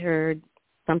Soul-Centered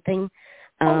something.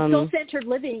 Soul-Centered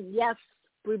Living, yes.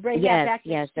 We bring that back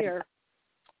next year.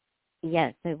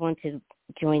 Yes, I want to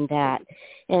join that.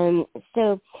 And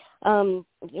so,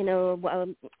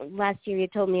 last year you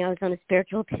told me I was on a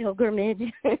spiritual pilgrimage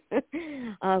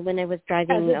when I was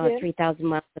driving 3,000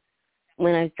 miles.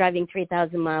 When I was driving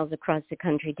 3,000 miles across the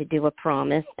country to do a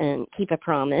promise and keep a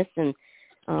promise, and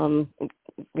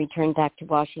returned back to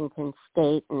Washington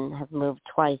State and have moved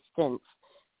twice since.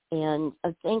 And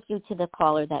thank you to the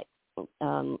caller that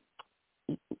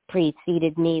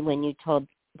preceded me when you told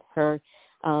her,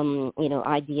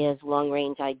 ideas,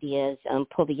 long-range ideas,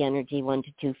 pull the energy 1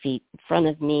 to 2 feet in front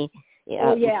of me. In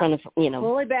front of,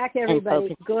 pull it back,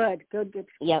 everybody. Good.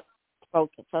 Yep.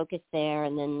 Focus there,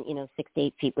 and then, 6 to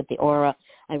 8 feet with the aura.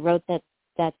 I wrote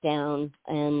that down,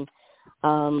 and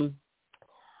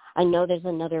I know there's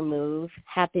another move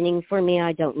happening for me.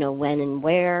 I don't know when and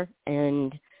where,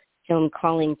 and so I'm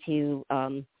calling to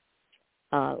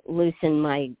loosen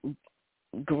my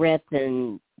grip,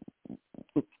 and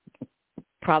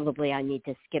probably I need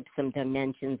to skip some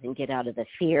dimensions and get out of the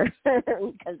fear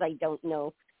because I don't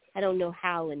know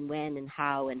how and when and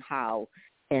how,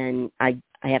 and I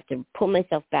have to pull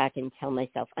myself back and tell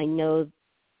myself I know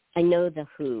the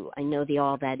who, I know the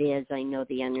all that is, I know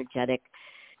the energetic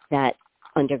that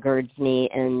undergirds me,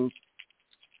 and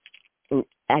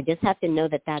I just have to know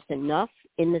that that's enough,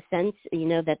 in the sense,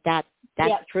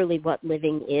 that's truly what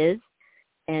living is,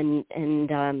 and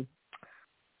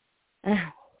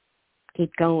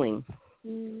keep going.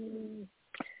 You'll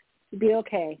be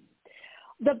okay.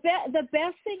 The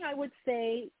best thing I would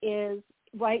say is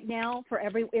right now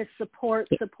is support.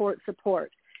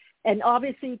 And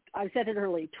obviously, I said it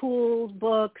early, tools,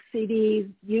 books, CDs,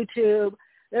 YouTube.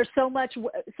 There's so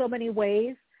many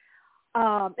ways.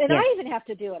 I even have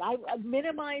to do it. I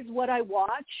minimize what I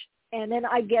watch, and then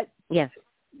I get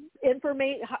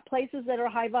places that are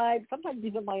high vibe, sometimes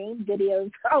even my own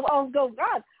videos. I'll go,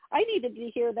 God, I needed to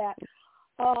hear that.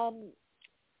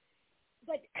 The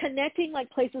But connecting, like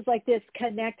places like this,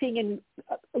 connecting in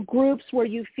groups where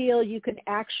you feel you can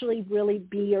actually really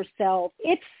be yourself.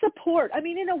 It's support. I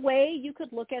mean, in a way, you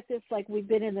could look at this like we've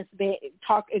been in this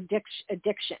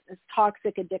addiction, this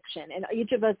toxic addiction, and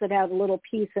each of us have had a little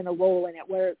piece and a role in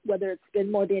it, whether it's been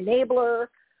more the enabler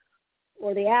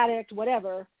or the addict,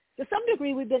 whatever. To some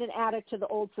degree, we've been an addict to the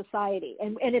old society,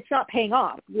 and it's not paying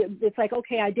off. It's like,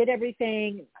 okay, I did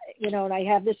everything, and I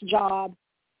have this job,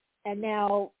 and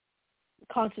now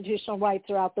constitutional rights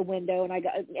are out the window,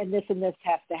 and this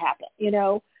has to happen,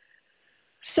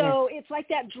 So It's like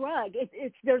that drug.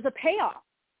 There's a payoff.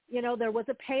 There was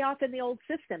a payoff in the old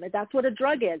system. That's what a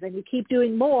drug is, and you keep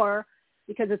doing more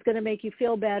because it's going to make you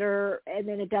feel better, and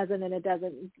then it doesn't, and it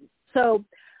doesn't. So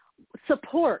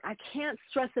support. I can't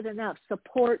stress it enough.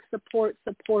 Support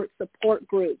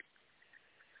groups,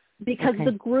 because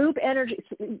the group energy,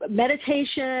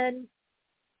 meditation,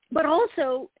 but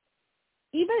also,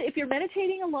 even if you're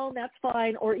meditating alone, that's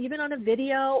fine, or even on a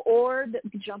video, or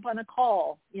jump on a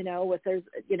call, if there's,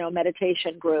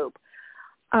 meditation group,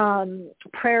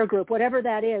 prayer group, whatever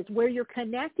that is, where you're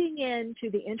connecting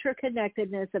into the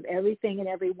interconnectedness of everything and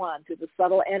everyone through the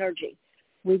subtle energy.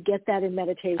 We get that in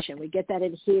meditation. We get that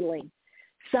in healing.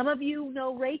 Some of you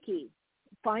know Reiki.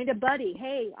 Find a buddy.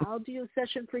 Hey, I'll do a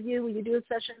session for you. Will you do a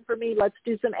session for me? Let's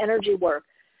do some energy work.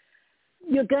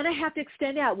 You're going to have to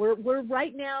extend out. We're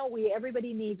right now,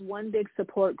 everybody needs one big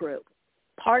support group.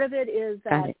 Part of it is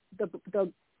that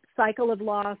the cycle of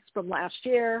loss from last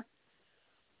year,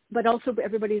 but also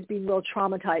everybody's being real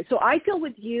traumatized. So I feel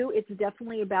with you, it's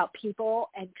definitely about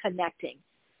people and connecting.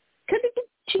 Could it be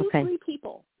 2-3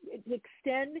 people?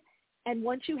 Extend, and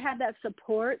once you have that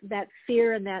support, that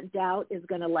fear and that doubt is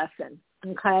going to lessen.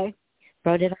 Okay?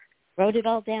 Wrote it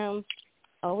all down.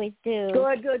 Always do.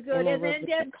 Good. And then,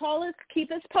 Deb, call us,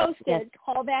 keep us posted. Yes.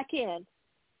 Call back in.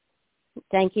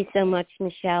 Thank you so much,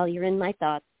 Michelle. You're in my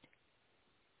thoughts.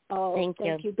 Oh, thank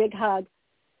you. Big hug.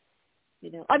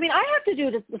 I mean, I have to do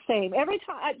the same. Every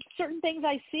time, certain things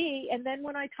I see, and then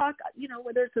when I talk,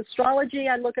 whether it's astrology,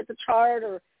 I look at the chart,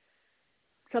 or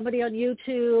somebody on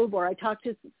YouTube, or I talk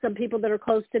to some people that are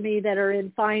close to me that are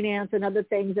in finance and other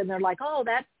things, and they're like, oh,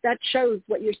 that shows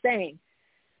what you're saying.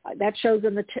 That shows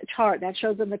in the chart. That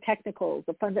shows in the technicals.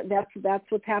 That's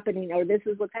what's happening, or this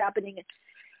is what's happening.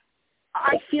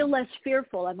 I feel less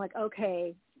fearful. I'm like,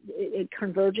 okay,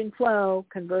 converging flow.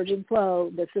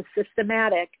 This is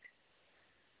systematic.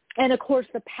 And, of course,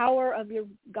 the power of your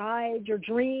guide, your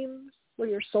dreams, or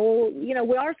your soul, we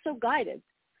are so guided.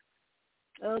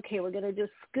 Okay, we're going to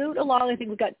just scoot along. I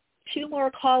think we've got 2 more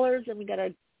callers, and we got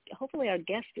hopefully our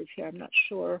guest is here. I'm not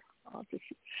sure. I'll just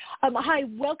see. Hi,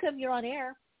 welcome. You're on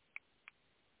air.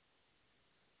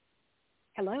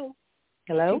 Hello.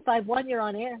 251, you're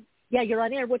on air. Yeah, you're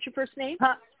on air. What's your first name?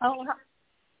 Hi.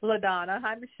 LaDonna.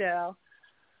 Hi, Michelle.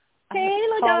 Hey,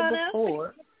 LaDonna.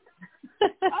 Before.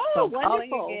 Oh,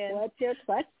 wonderful. What's your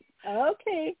question?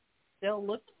 Okay. Still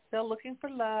looking for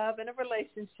love in a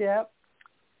relationship.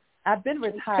 I've been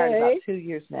retired about 2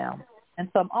 years now, and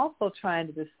so I'm also trying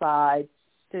to decide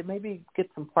to maybe get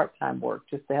some part-time work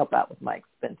just to help out with my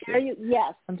expenses.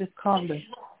 Yes. I'm just calling to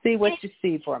see what you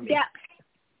see for me. Yeah.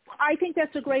 I think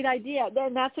that's a great idea.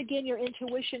 And that's, again, your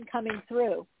intuition coming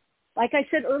through. Like I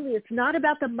said earlier, it's not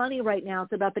about the money right now.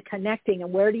 It's about the connecting,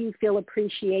 and where do you feel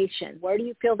appreciation? Where do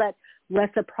you feel that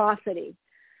reciprocity?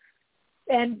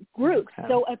 And groups. Okay.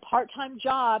 So a part-time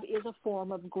job is a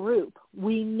form of group.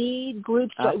 We need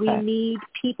groups. Okay. We need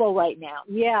people right now.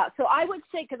 Yeah. So I would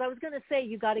say, because I was going to say,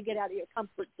 you got to get out of your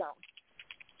comfort zone.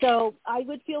 So I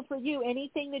would feel for you,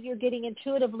 anything that you're getting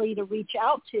intuitively to reach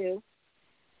out to,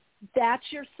 that's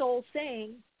your soul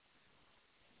saying,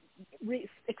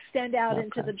 extend out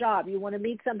into the job. You want to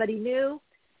meet somebody new,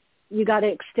 you got to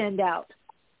extend out.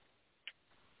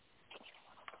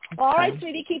 Okay. All right,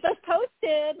 sweetie, keep us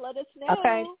posted. Let us know.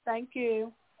 Okay, thank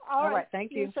you. All right,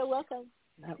 thank you. You're so welcome.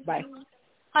 Bye.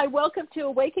 Hi, welcome to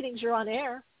Awakenings. You're on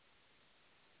air.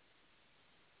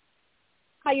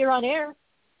 Hi, you're on air.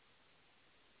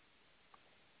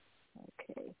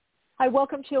 Okay. Hi,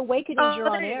 welcome to Awakenings. You're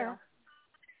on air.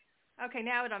 Okay,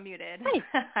 now I'm unmuted.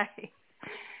 Hi.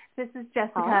 This is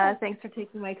Jessica. Hi. Thanks for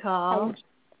taking my call.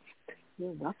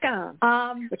 You're welcome.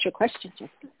 What's your question,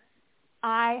 Jessica?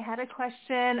 I had a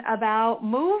question about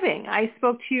moving. I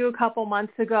spoke to you a couple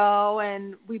months ago,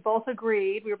 and we both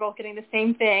agreed. We were both getting the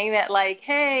same thing, that like,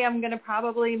 hey, I'm going to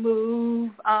probably move,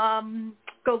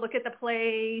 go look at the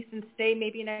place and stay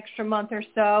maybe an extra month or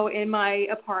so in my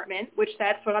apartment, which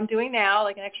that's what I'm doing now,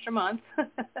 like an extra month.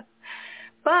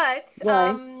 But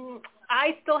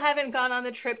I still haven't gone on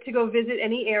the trip to go visit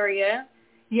any area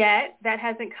yet. That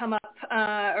hasn't come up up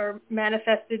or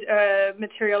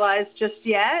materialized just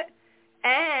yet.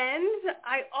 And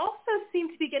I also seem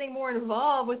to be getting more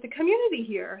involved with the community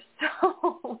here.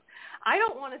 So I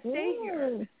don't want to stay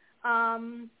here.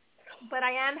 But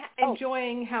I am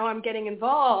enjoying how I'm getting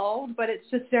involved, but it's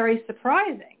just very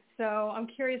surprising. So I'm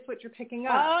curious what you're picking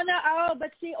up.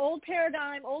 But see, old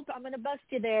paradigm, I'm going to bust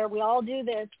you there. We all do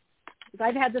this.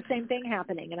 I've had the same thing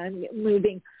happening, and I'm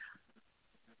moving.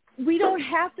 We don't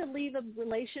have to leave a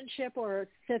relationship or a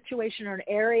situation or an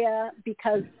area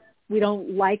because we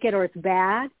don't like it or it's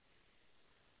bad.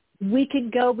 We can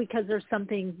go because there's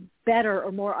something better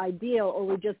or more ideal, or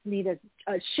we just need a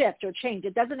shift or change.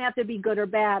 It doesn't have to be good or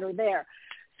bad or there.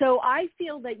 So I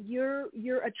feel that your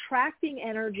attracting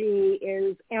energy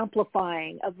is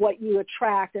amplifying of what you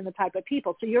attract and the type of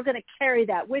people. So you're going to carry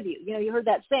that with you. You know, you heard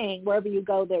that saying, wherever you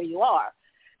go, there you are.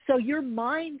 So your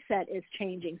mindset is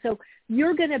changing. So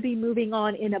you're going to be moving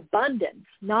on in abundance,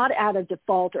 not out of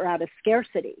default or out of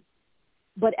scarcity,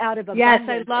 but out of abundance.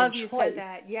 Yes, I love you said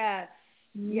that. Yes.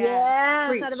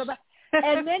 Out of abundance.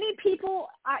 And many people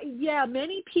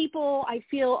I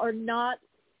feel are not.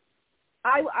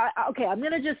 I'm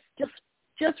going to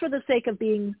just for the sake of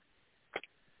being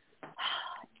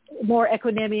more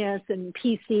equanimous and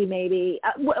PC, maybe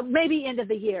end of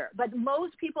the year. But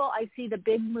most people, I see the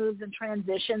big moves and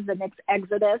transitions, the next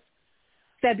exodus,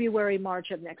 February,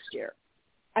 March of next year.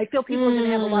 I feel people are going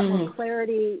to have a lot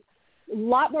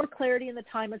more clarity in the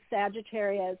time of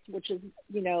Sagittarius, which is,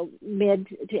 mid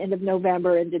to end of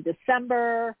November into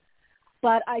December.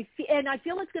 But I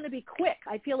feel it's going to be quick.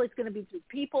 I feel it's going to be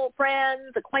people,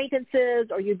 friends,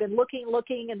 acquaintances, or you've been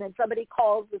looking, and then somebody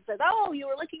calls and says, oh, you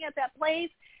were looking at that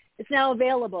place. It's now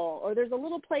available. Or there's a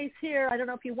little place here. I don't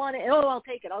know if you want it. Oh, I'll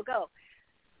take it. I'll go.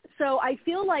 So I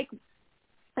feel like,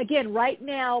 again, right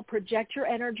now, project your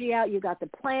energy out. You've got the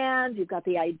plans. You've got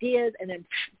the ideas. And then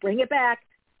bring it back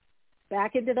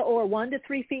into the aura, 1 to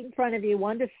 3 feet in front of you,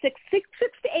 1 to 6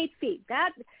 to 8 feet.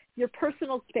 That, your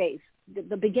personal space,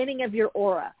 the beginning of your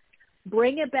aura.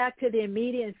 Bring it back to the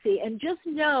immediacy, and just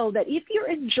know that if you're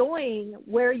enjoying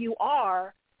where you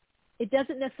are, it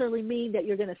doesn't necessarily mean that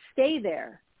you're going to stay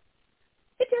there.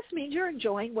 It just means you're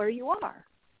enjoying where you are.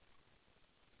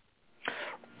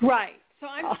 Right. So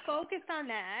I'm focused on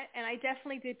that, and I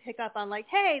definitely did pick up on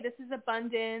hey, this is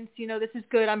abundance. This is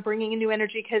good. I'm bringing a new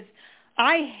energy because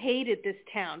I hated this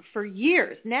town for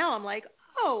years. Now I'm like,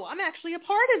 oh, I'm actually a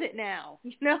part of it now.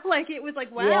 It was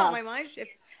like, wow, yeah.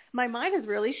 My mind has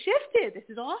really shifted. This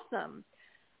is awesome.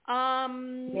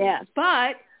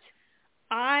 But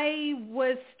I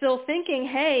was still thinking,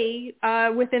 hey,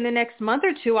 within the next month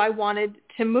or two, I wanted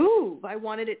to move. I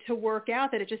wanted it to work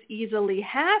out, that it just easily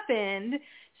happened.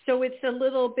 So it's a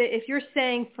little bit, if you're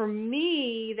saying for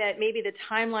me that maybe the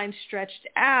timeline stretched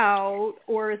out,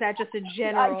 or is that just a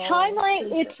general? Timeline,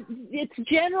 it's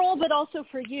general, but also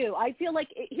for you. I feel like,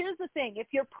 here's the thing, if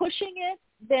you're pushing it,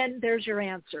 then there's your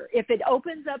answer. If it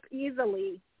opens up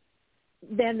easily,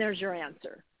 then there's your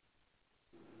answer.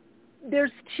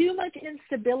 There's too much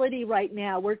instability right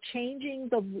now. We're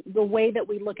changing the way that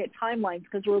we look at timelines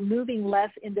because we're moving less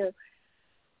into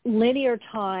linear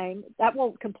time. That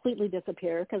won't completely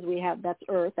disappear because that's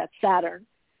Earth, that's Saturn.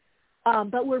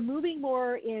 But we're moving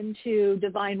more into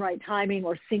divine right timing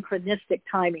or synchronistic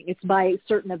timing. It's by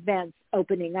certain events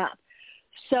opening up.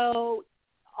 So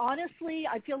honestly,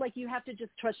 I feel like you have to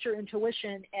just trust your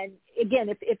intuition. And again,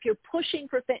 if you're pushing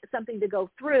for something to go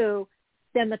through,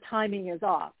 then the timing is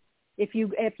off. If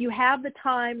you have the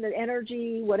time, the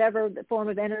energy, whatever the form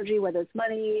of energy, whether it's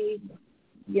money,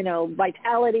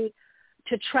 vitality,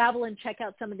 to travel and check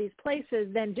out some of these places,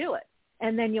 then do it.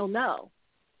 And then you'll know.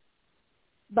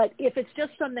 But if it's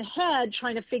just from the head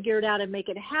trying to figure it out and make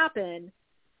it happen,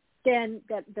 then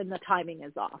the timing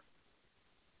is off.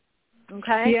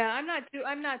 Okay? Yeah, I'm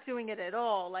not doing it at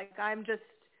all.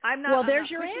 I'm not there's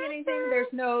your pushing answer. Anything.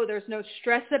 There's no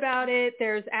stress about it.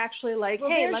 There's actually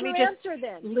hey, let me just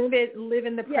live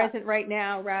in the present right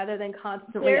now rather than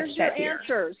constantly There's upset your here.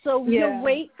 answer. So you'll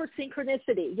wait for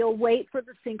synchronicity. You'll wait for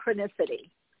the synchronicity.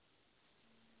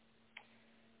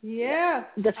 Yeah.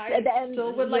 I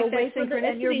still would like that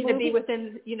synchronicity to be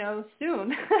within,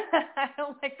 soon. I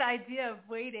don't like the idea of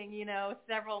waiting,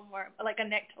 several more,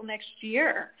 till next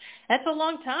year. That's a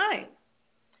long time.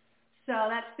 So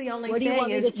that's the only thing. What do you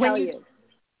want me to tell you?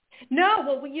 No,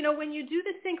 well, when you do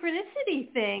the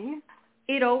synchronicity thing,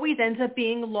 it always ends up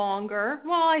being longer.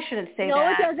 Well, I shouldn't say that. No,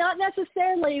 it does not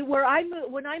necessarily. When I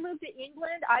moved to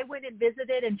England, I went and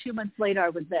visited, and 2 months later I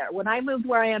was there. When I moved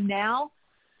where I am now,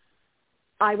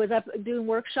 I was up doing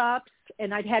workshops,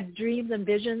 and I'd had dreams and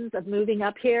visions of moving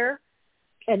up here.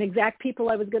 and exact people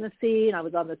I was going to see, and I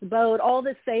was on this boat, all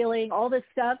this sailing, all this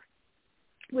stuff.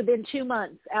 Within 2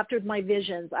 months after my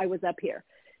visions, I was up here.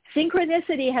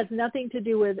 Synchronicity has nothing to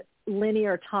do with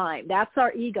linear time. That's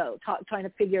our ego trying to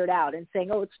figure it out and saying,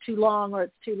 oh, it's too long or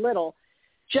it's too little.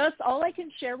 Just all I can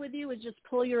share with you is just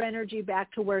pull your energy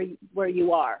back to where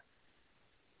you are.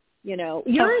 You know,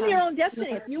 you're in your own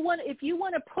destiny. If you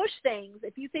want to push things,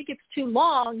 if you think it's too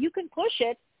long, you can push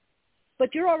it,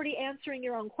 but you're already answering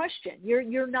your own question.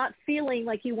 You're not feeling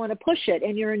like you want to push it,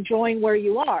 and you're enjoying where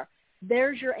you are.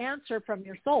 There's your answer from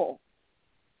your soul.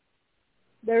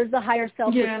 There's the higher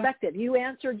self perspective. You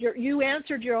answered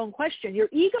your own question. Your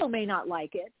ego may not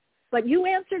like it, but you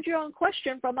answered your own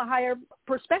question from a higher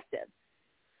perspective.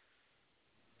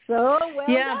 So well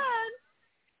done.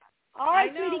 All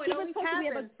right, I know, sweetie, it always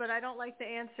happens, but I don't like the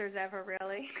answers ever,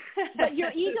 really. But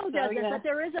your ego doesn't. Yeah. But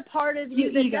there is a part of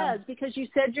you that does, because you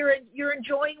said you're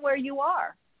enjoying where you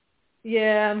are.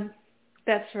 Yeah,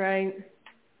 that's right.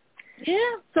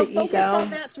 Yeah, so focus on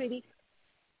that, sweetie.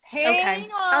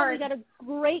 Hang on. All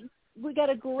right. We got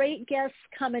a great guest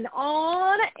coming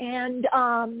on, and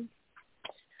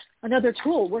another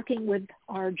tool working with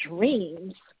our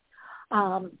dreams.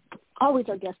 Always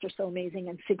our guests are so amazing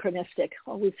and synchronistic.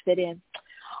 Always fit in.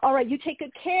 All right, you take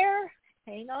good care.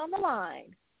 Hang on the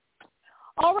line.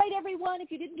 All right, everyone.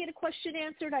 If you didn't get a question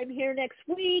answered, I'm here next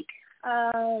week.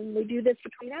 We do this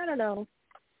between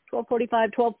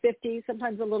 12:45, 12:50,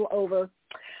 sometimes a little over.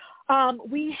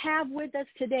 We have with us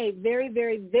today, very,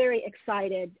 very, very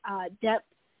excited, depth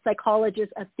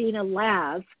psychologist Athena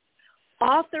Laz,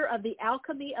 author of The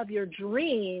Alchemy of Your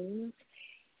Dreams,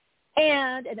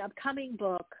 and an upcoming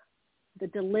book, The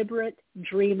Deliberate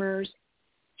Dreamer's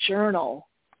Journal.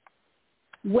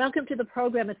 Welcome to the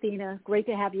program, Athena. Great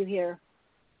to have you here.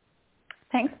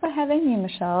 Thanks for having me,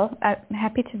 Michelle. I'm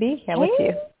happy to be here with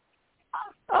you.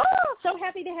 Oh, so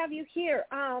happy to have you here.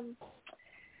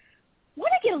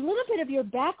 Want to get a little bit of your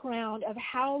background of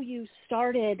how you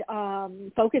started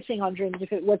focusing on dreams,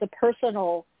 if it was a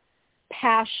personal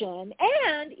passion,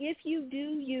 and if you do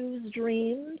use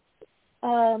dreams,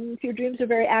 if your dreams are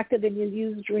very active and you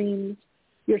use dreams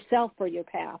yourself for your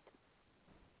path.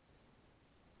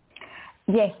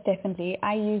 Yes, definitely.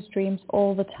 I use dreams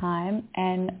all the time,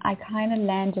 and I kind of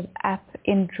landed up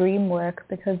in dream work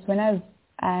because when I was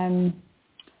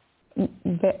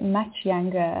much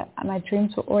younger, my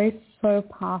dreams were always so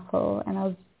powerful, and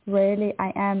I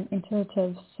am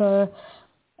intuitive, so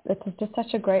it was just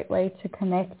such a great way to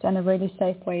connect and a really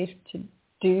safe way to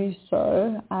do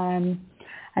so. And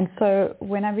so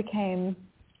when I became,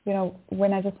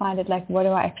 when I decided, like, what do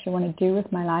I actually want to do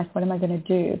with my life? What am I going to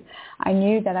do? I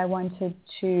knew that I wanted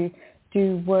to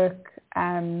do work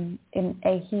in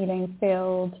a healing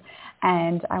field,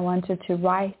 and I wanted to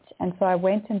write. And so I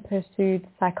went and pursued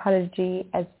psychology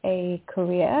as a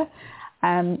career,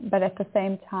 but at the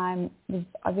same time was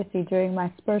obviously doing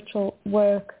my spiritual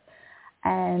work,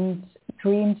 and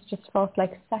dreams just felt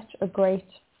like such a great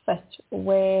fit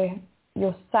where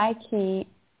your psyche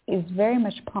is very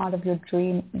much part of your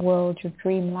dream world, your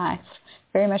dream life,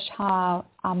 very much how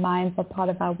our minds are part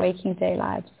of our waking day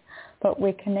lives. But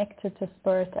we're connected to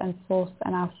spirit and source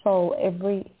and our soul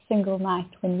every single night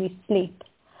when we sleep.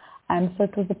 So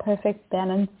it was a perfect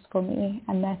balance for me,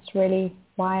 and that's really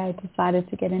why I decided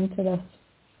to get into this.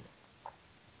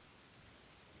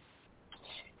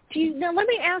 Now, let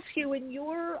me ask you, in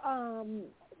your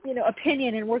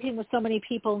opinion, and working with so many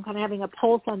people and kind of having a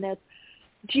pulse on this,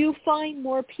 do you find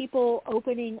more people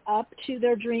opening up to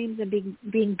their dreams and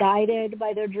being guided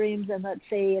by their dreams than, let's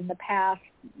say, in the past,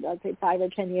 let's say 5 or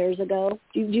 10 years ago?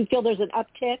 Do you feel there's an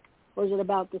uptick, or is it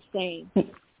about the same?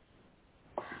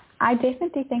 I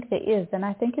definitely think there is, and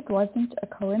I think it wasn't a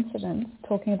coincidence,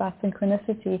 talking about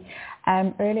synchronicity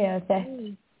earlier,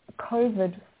 that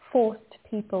COVID forced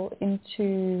people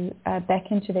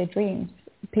back into their dreams.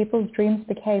 People's dreams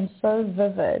became so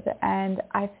vivid, and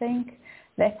I think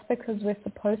that's because we're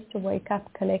supposed to wake up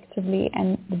collectively,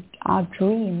 and our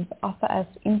dreams offer us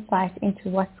insight into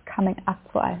what's coming up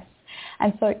for us.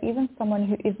 And so even someone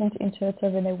who isn't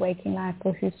intuitive in their waking life,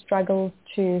 or who struggles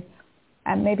to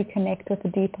maybe connect with a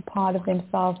deeper part of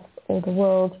themselves or the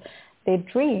world, their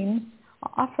dreams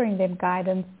are offering them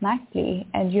guidance nightly,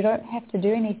 and you don't have to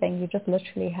do anything. You just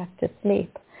literally have to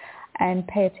sleep and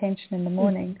pay attention in the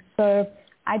morning. So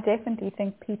I definitely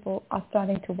think people are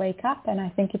starting to wake up, and I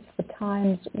think it's the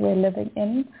times we're living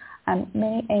in.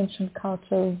 Many ancient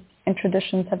cultures and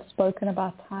traditions have spoken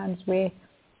about times where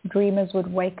dreamers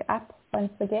would wake up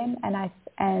once again,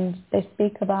 and they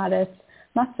speak about it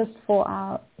not just for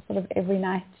our sort of every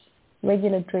night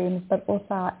regular dreams, but also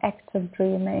our active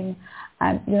dreaming.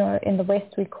 You know, in the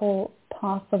West we call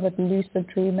parts of it lucid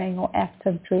dreaming or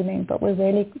active dreaming, but we're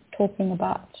really talking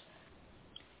about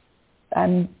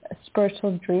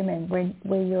spiritual dreaming,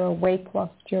 where you're awake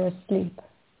whilst you're asleep.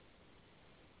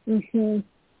 Mm-hmm.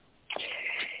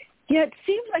 Yeah, it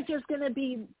seems like there's going to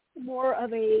be more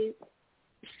of a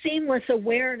seamless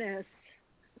awareness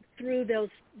through those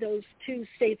two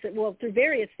states, through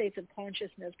various states of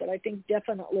consciousness, but I think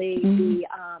definitely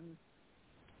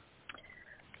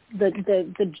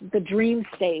the dream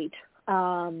state,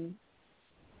 shamanically,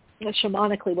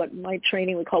 what my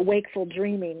training would call wakeful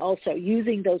dreaming, also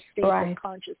using those states of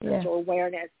consciousness or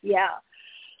awareness. Yeah.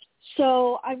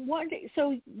 So I'm wondering.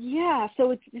 So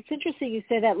it's interesting you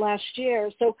say that last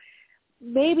year. So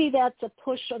maybe that's a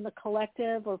push on the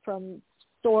collective or from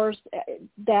source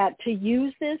that to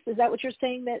use this. Is that what you're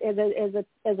saying? That as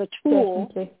a tool,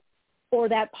 definitely. Or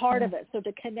that part of it. So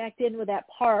to connect in with that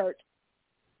part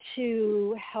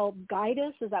to help guide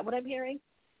us. Is that what I'm hearing?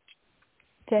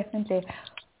 Definitely.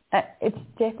 It's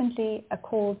definitely a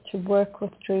call to work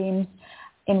with dreams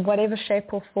in whatever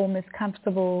shape or form is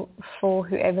comfortable for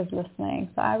whoever's listening.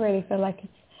 So I really feel like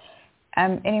it's,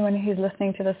 anyone who's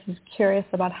listening to this is curious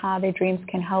about how their dreams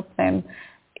can help them.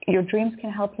 Your dreams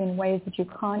can help you in ways that you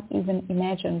can't even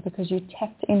imagine because you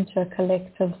tapped into a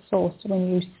collective source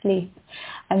when you sleep.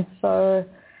 And so,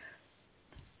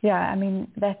 I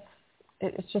mean,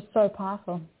 it's just so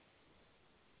powerful.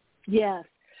 Yes.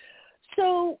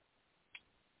 So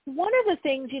one of the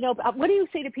things, what do you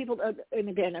say to people, and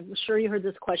again, I'm sure you heard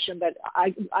this question, but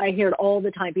I hear it all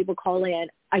the time. People call in,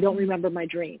 I don't remember my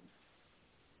dreams,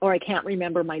 or I can't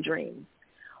remember my dreams,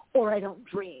 or I don't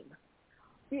dream.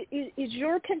 Is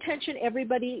your contention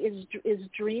everybody is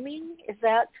dreaming? Is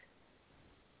that?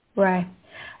 Right.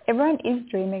 Everyone is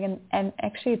dreaming, and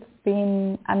actually it's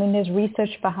been, there's research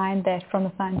behind that from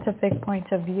a scientific point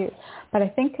of view. But I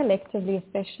think collectively,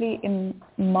 especially in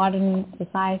modern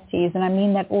societies, and I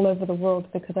mean that all over the world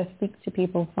because I speak to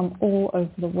people from all over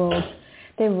the world,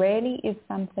 there really is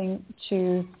something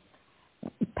to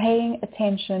paying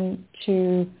attention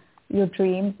to your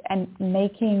dreams and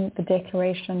making the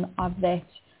declaration of that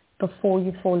before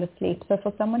you fall asleep. So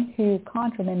for someone who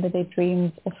can't remember their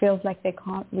dreams or feels like they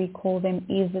can't recall them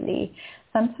easily,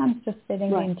 sometimes just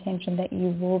setting the intention that you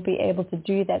will be able to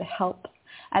do that helps.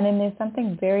 And then there's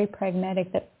something very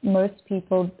pragmatic that most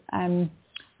people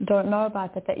don't know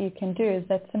about that you can do, is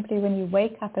that simply when you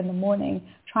wake up in the morning,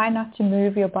 try not to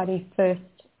move your body first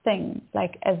thing,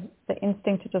 like as the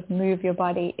instinct to just move your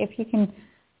body. If you can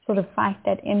sort of fight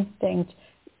that instinct,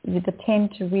 the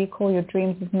tend to recall your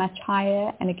dreams is much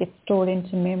higher and it gets stored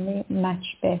into memory much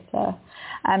better.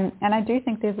 And I do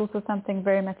think there's also something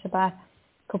very much about,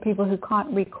 for people who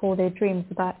can't recall their dreams,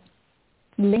 about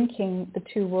linking the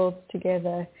two worlds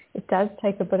together. It does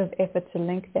take a bit of effort to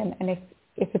link them, and if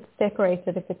it's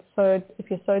separated,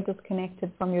 if you're so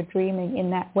disconnected from your dreaming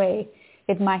in that way,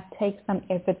 it might take some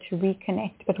effort to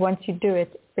reconnect, but once you do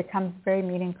it, it becomes very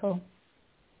meaningful.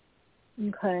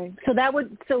 Okay. So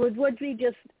it would be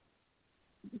just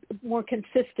more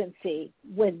consistency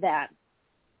with that.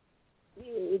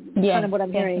 Kind of what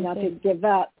I'm hearing, not to give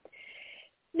up.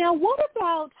 Now, what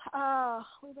about,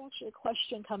 we have actually a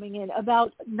question coming in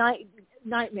about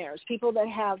nightmares, people that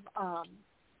have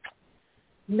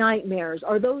nightmares.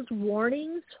 Are those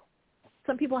warnings?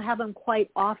 Some people have them quite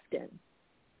often.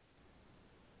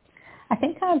 I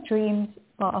think our dreams,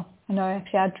 our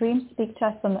dreams speak to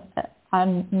us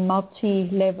on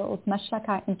multi-levels, much like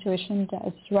our intuition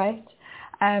does, right?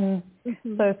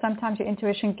 So sometimes your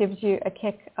intuition gives you a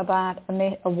kick about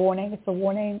a warning, it's a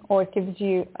warning, or it gives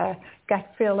you a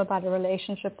gut feel about a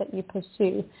relationship that you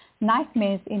pursue.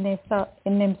 Nightmares in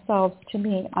themselves, to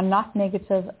me, are not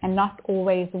negative and not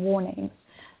always warnings.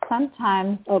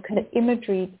 Sometimes the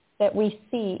imagery that we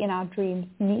see in our dreams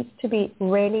needs to be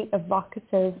really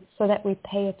evocative so that we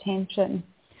pay attention.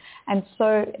 And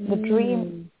so the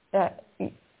dream, so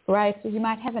you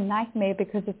might have a nightmare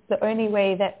because it's the only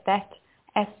way that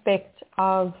aspect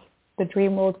of the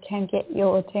dream world can get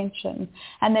your attention.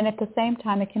 And then at the same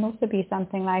time, it can also be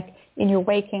something like in your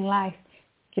waking life,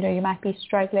 you might be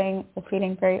struggling or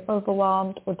feeling very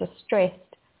overwhelmed or distressed,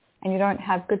 and you don't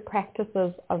have good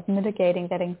practices of mitigating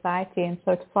that anxiety, and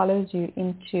so it follows you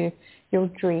into your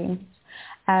dreams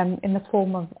in the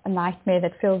form of a nightmare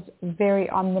that feels very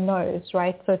on the nose,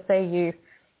 right? So say you,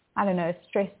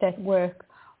 stressed at work,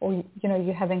 or,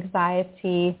 you have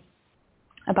anxiety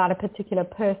about a particular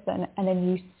person, and then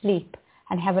you sleep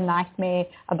and have a nightmare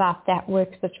about that work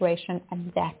situation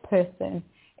and that person.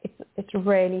 It's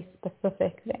really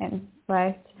specific then,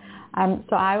 right?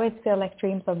 So I always feel like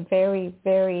dreams are very,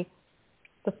 very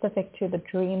specific to the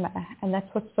dreamer. And that's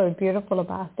what's so beautiful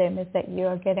about them, is that you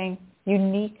are getting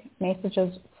unique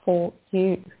messages for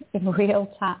you in real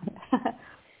time.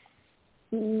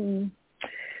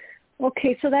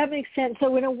 Okay, so that makes sense.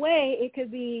 So in a way, it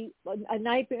could be a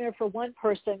nightmare for one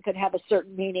person could have a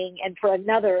certain meaning, and for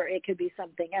another, it could be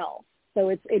something else. So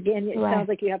it sounds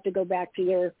like you have to go back to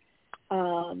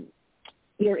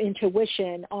your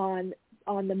intuition on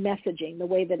the messaging, the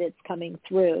way that it's coming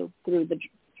through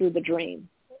the dream.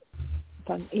 If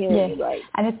I'm hearing you right.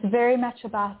 And it's very much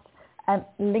about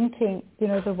linking,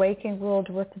 the waking world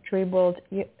with the dream world.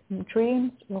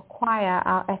 Dreams require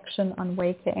our action on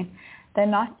waking. They're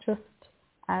not just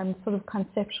sort of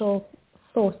conceptual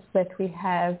thoughts that we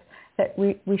have that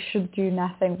we should do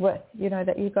nothing with.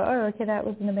 That you go, oh, okay, that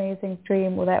was an amazing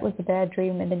dream, or that was a bad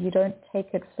dream, and then you don't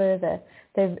take it further.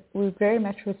 We very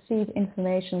much receive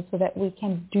information so that we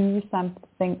can do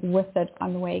something with it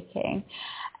on waking.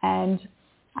 And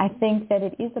I think that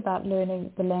it is about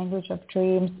learning the language of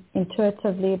dreams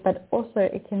intuitively, but also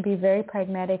it can be very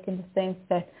pragmatic in the sense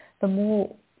that the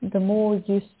more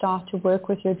you start to work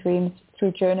with your dreams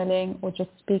through journaling or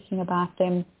just speaking about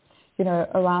them,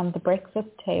 around the breakfast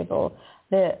table,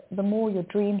 the more your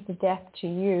dreams adapt to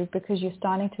you, because you're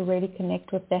starting to really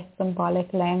connect with that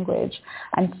symbolic language.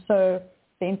 And so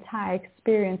the entire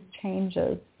experience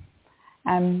changes.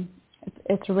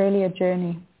 It's really a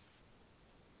journey.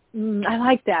 I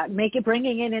like that.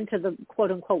 Bringing it into the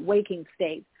quote unquote waking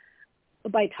state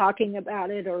by talking about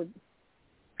it or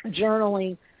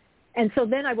journaling. And so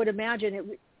then I would imagine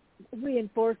it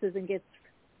reinforces and gets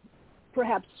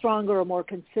perhaps stronger or more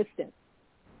consistent.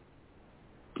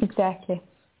 Exactly.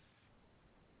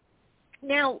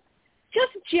 Now,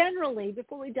 just generally,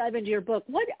 before we dive into your book,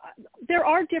 there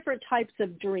are different types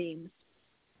of dreams.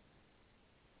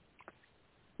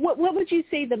 What would you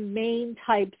say the main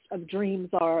types of dreams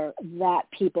are that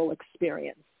people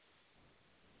experience?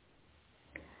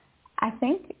 I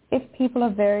think if people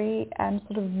are very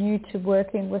sort of new to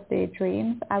working with their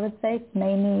dreams, I would say it's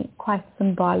mainly quite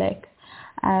symbolic,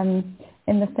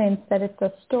 in the sense that it's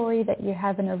a story that you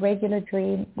have in a regular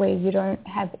dream where you don't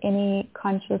have any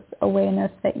conscious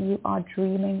awareness that you are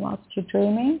dreaming whilst you're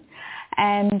dreaming.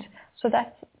 And so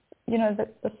that's,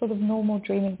 the sort of normal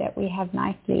dreaming that we have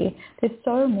nightly. There's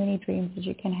so many dreams that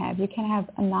you can have. You can have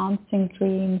announcing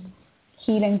dreams,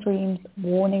 healing dreams,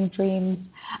 warning dreams,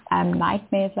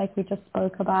 nightmares like we just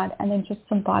spoke about, and then just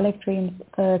symbolic dreams,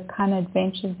 the kind of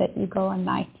adventures that you go on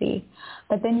nightly.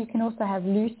 But then you can also have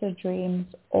lucid dreams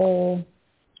or,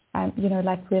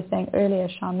 like we were saying earlier,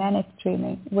 shamanic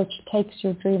dreaming, which takes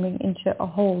your dreaming into a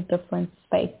whole different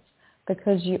space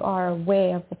because you are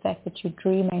aware of the fact that you're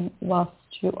dreaming whilst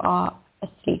you are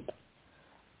asleep.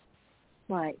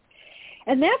 Right.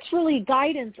 And that's really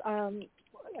guidance, I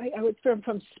would say,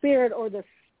 from spirit or the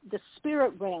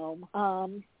spirit realm.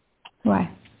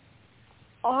 Right.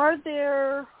 Are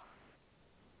there,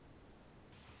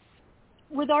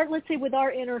 with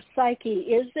our inner psyche,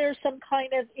 is there some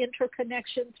kind of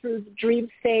interconnection through the dream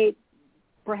state,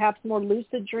 perhaps more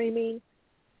lucid dreaming,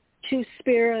 to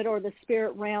spirit or the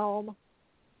spirit realm?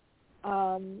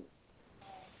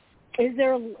 Is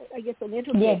there, I guess, an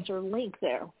interface or link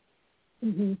there?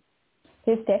 Mm-hmm.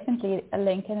 There's definitely a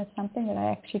link, and it's something that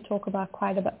I actually talk about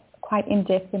quite in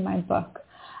depth in my book.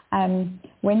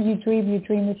 When you dream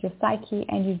with your psyche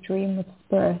and you dream with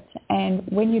spirit. And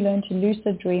when you learn to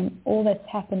lucid dream, all that's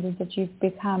happened is that you've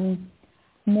become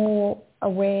more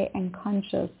aware and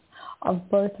conscious of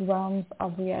both realms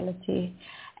of reality.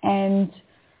 And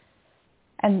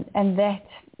that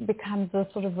becomes a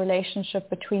sort of relationship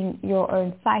between your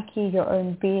own psyche, your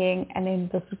own being, and then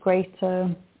this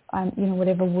greater,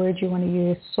 whatever word you want to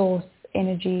use, source,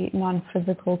 energy,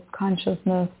 non-physical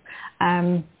consciousness.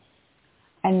 And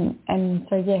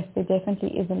so, yes, there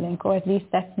definitely is a link, or at least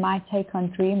that's my take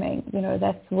on dreaming.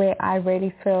 That's where I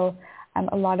really feel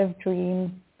a lot of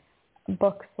dream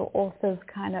books or authors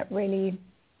kind of really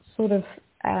sort of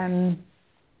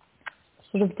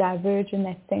diverge in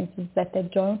that sense, is that they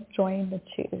don't join the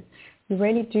two. You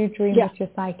really do dream with your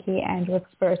psyche and with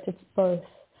spirit. It's both.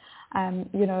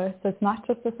 So it's not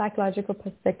just the psychological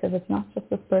perspective. It's not just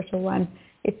the spiritual one.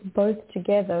 It's both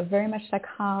together, very much like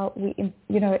how we, in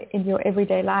your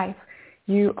everyday life,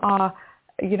 you are,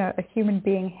 a human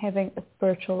being having a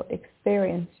spiritual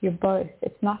experience. You're both.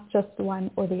 It's not just one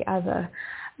or the other.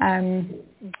 And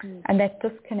that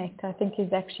disconnect, I think,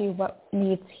 is actually what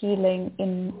needs healing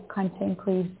in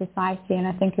contemporary society. And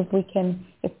I think if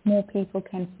more people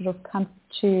can sort of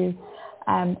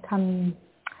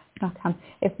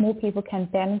if more people can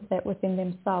balance that within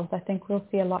themselves, I think we'll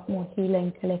see a lot more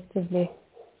healing collectively.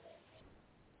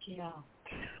 Yeah.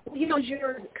 You know, as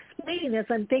you're explaining this,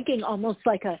 I'm thinking almost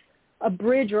like a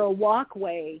bridge or a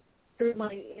walkway through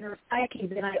my inner psyche.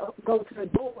 Then I go through a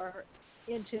door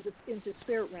into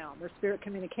spirit realm or spirit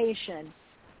communication.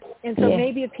 And so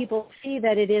maybe if people see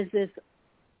that it is this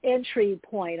entry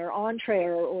point or entree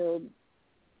or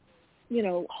you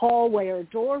know, hallway or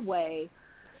doorway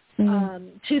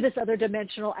to this other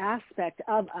dimensional aspect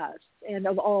of us and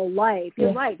of all life.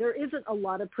 You're right. There isn't a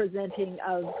lot of presenting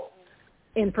of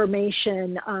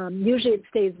information. Usually it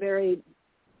stays very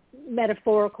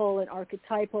metaphorical and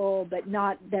archetypal, but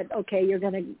not that, okay, you're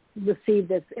going to receive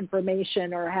this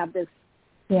information or have this,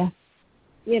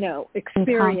 you know,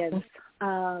 experience.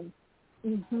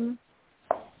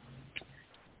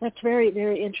 That's very,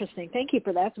 very interesting. Thank you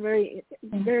for that. It's a very,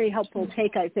 very helpful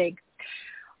take, I think.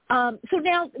 So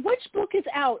now, which book is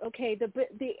out? Okay,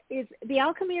 is The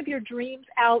Alchemy of Your Dreams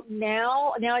out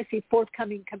now? Now I see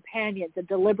Forthcoming Companions, A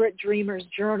Deliberate Dreamer's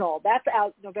Journal. That's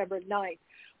out November 9th.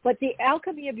 But The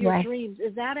Alchemy of Your Dreams,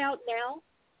 is that out now?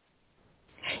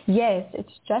 Yes,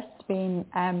 it's just been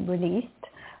released.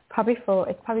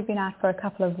 It's probably been out for a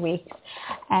couple of weeks,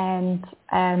 and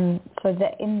so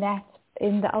in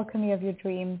The Alchemy of Your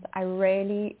Dreams, I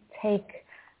really take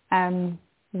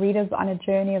readers on a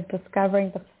journey of discovering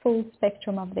the full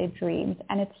spectrum of their dreams.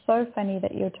 And it's so funny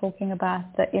that you're talking about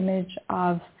the image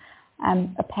of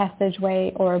a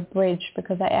passageway or a bridge,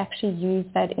 because I actually use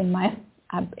that in my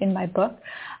book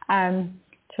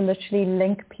to literally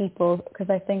link people, because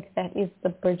I think that is the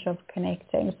bridge of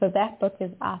connecting. So that book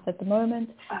is out at the moment,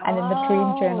 and then the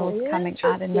Dream Journal is coming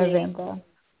out in November.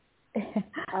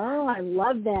 Oh, I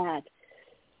love that.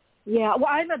 Yeah, well,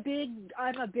 I'm a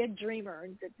big dreamer.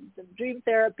 The dream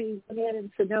therapy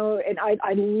and Sano, and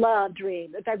I love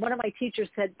dreams. In fact, one of my teachers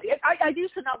said, I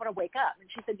used to not want to wake up, and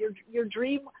she said, your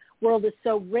dream world is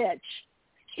so rich.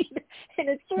 And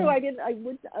it's true. I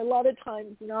would a lot of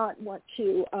times not want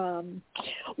to.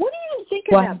 What do you think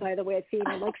of that, by the way,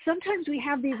 Athena? Like sometimes we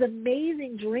have these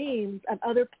amazing dreams of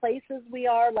other places we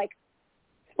are, like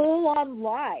full-on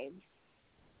lives.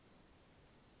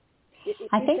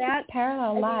 I think it's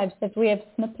parallel lives that we have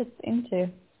snippets into.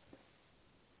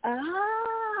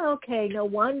 Ah, okay. No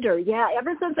wonder. Yeah,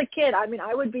 ever since a kid, I mean,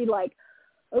 I would be like,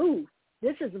 "Oh,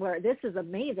 this is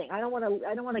amazing. I don't want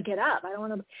to get up. I don't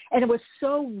want to." And it was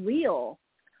so real.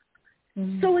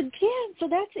 So again, so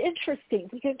that's interesting.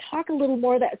 We can talk a little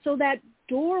more that. So that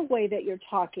doorway that you're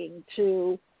talking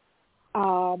to,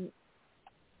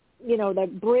 you know,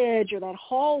 that bridge or that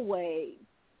hallway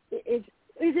is.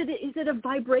 Is it a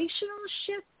vibrational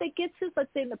shift that gets us, let's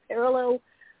say, in the parallel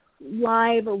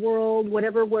live or world,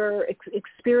 whatever we're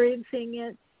experiencing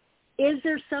it? Is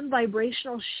there some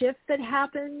vibrational shift that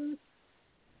happens?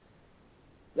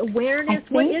 Awareness?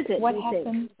 What is it? What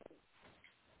happens?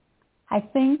 I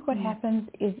think what happens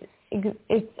is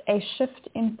it's a shift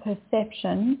in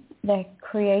perception that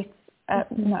creates.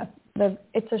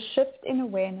 It's a shift in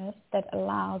awareness that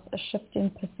allows a shift in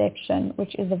perception,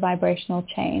 which is a vibrational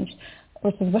change,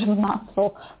 which is a bit of a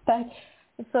mouthful. But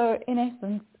so in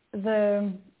essence,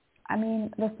 the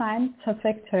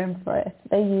scientific term for it,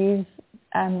 they use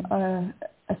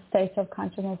a state of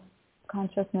consciousness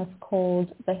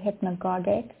called the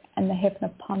hypnagogic and the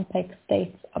hypnopompic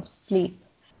states of sleep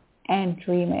and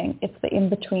dreaming. It's the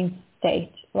in-between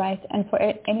state, right? And for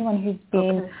anyone who's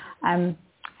been,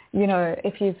 you know,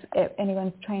 if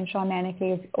anyone's trained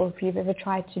shamanically, or if you've ever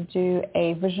tried to do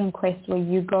a vision quest where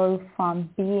you go from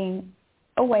being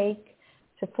awake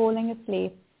to falling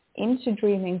asleep into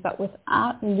dreaming, but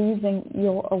without losing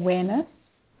your awareness,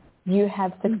 you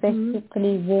have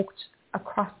successfully walked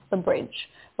across the bridge,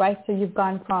 right? So you've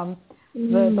gone from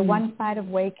the one side of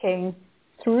waking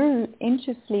through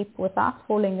into sleep without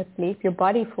falling asleep. Your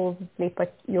body falls asleep,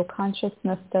 but your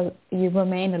consciousness you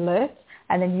remain alert,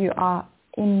 and then you are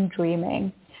in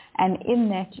dreaming. And in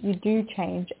that, you do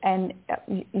change, and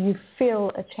you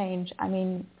feel a change, I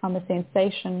mean, from a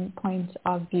sensation point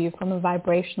of view, from a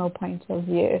vibrational point of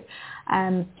view.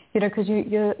 You know, because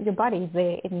your body's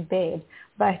there in bed,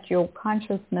 but your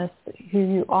consciousness, who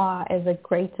you are as a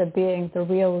greater being, the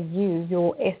real you,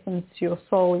 your essence, your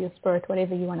soul, your spirit,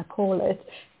 whatever you want to call it,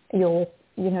 your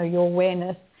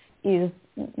awareness is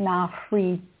now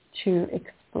free to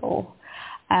explore.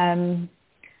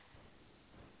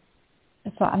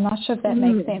 So I'm not sure if that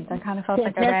makes sense. I kind of felt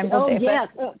like I rambled there. Yes.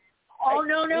 Oh,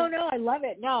 no. I love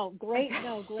it. Great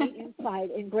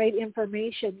insight and great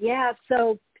information. Yeah.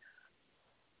 So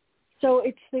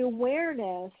it's the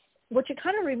awareness, which it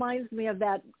kind of reminds me of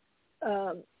that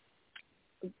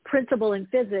principle in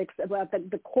physics about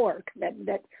the quark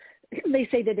that they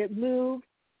say that it moves,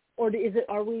 or do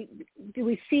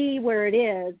we see where it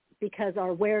is because our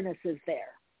awareness is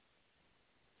there?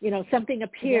 something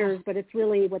appears, but it's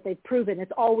really what they've proven.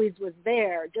 It's always was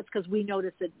there. Just because we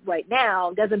notice it right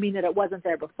now doesn't mean that it wasn't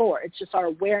there before. It's just our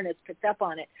awareness picked up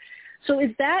on it. So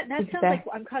is that sounds like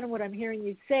I'm kind of what I'm hearing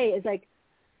you say is like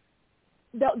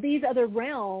these other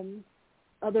realms,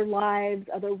 other lives,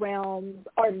 other realms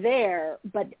are there,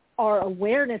 but our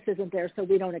awareness isn't there, so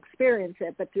we don't experience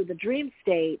it. But through the dream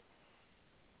state,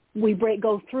 we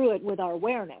go through it with our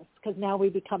awareness because now we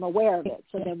become aware of it,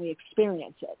 so then we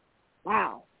experience it.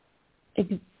 Wow.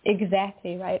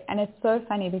 Exactly, right. And it's so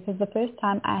funny because the first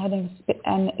time I had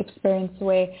an experience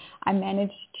where I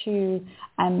managed to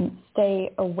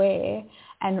stay aware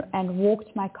and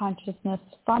walked my consciousness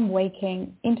from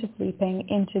waking into sleeping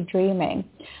into dreaming,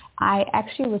 I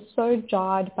actually was so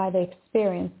jarred by the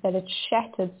experience that it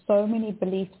shattered so many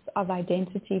beliefs of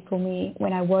identity for me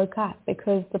when I woke up,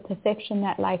 because the perception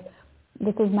that like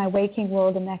this is my waking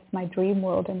world and that's my dream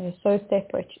world and they're so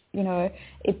separate,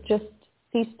 it just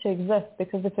ceased to exist.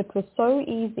 Because if it was so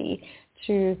easy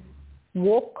to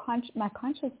walk my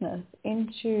consciousness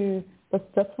into this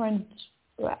different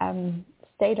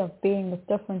state of being, this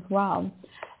different realm,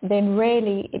 then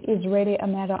really it is really a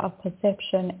matter of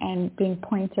perception and being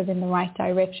pointed in the right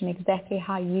direction, exactly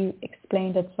how you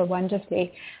explained it so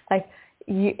wonderfully. Like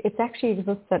it actually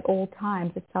exists at all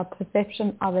times. It's our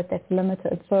perception of it that's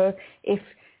limited. So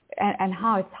and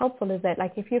how it's helpful is that,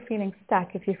 like, if you're feeling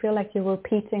stuck, if you feel like you're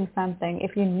repeating something,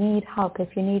 if you need help, if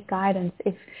you need guidance,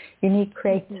 if you need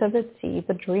creativity,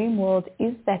 the dream world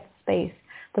is that space.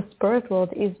 The spirit world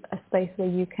is a space where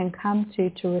you can come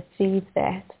to receive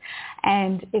that.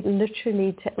 And it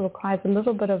literally requires a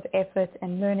little bit of effort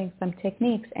and learning some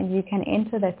techniques, and you can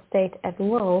enter that state at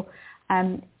will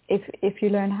if you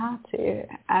learn how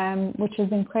to, which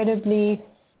is incredibly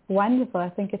wonderful. I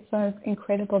think it's so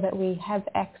incredible that we have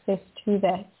access to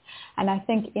that. And I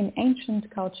think in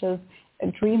ancient cultures,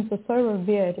 dreams were so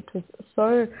revered. It was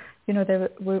so,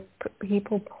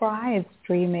 people prized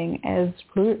dreaming as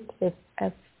groups,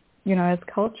 as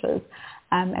cultures.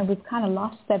 And we've kind of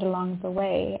lost that along the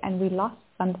way, and we lost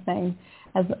something.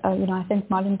 I think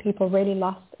modern people really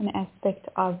lost an aspect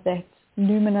of that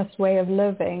luminous way of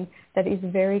living that is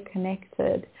very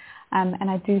connected. And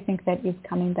I do think that is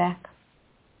coming back.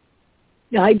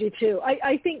 Yeah, I do too.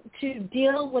 I think to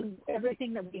deal with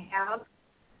everything that we have,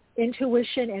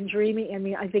 intuition and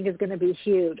dreaming, I think is going to be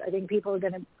huge. I think people are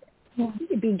going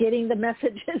to be getting the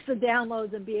messages, the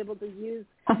downloads, and be able to use,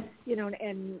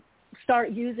 and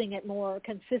start using it more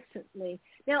consistently.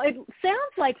 Now, it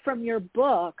sounds like from your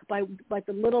book, by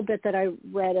the little bit that I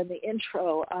read in the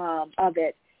intro of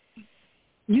it,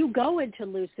 you go into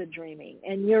lucid dreaming,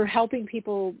 and you're helping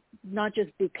people not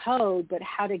just decode, but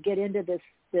how to get into this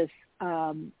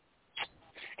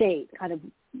state, kind of,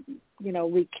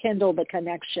 rekindle the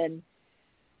connection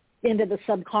into the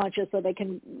subconscious so they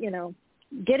can,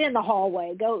 get in the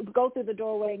hallway, go through the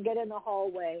doorway and get in the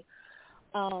hallway.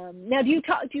 Now, do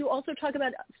you also talk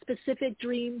about specific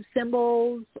dream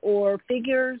symbols or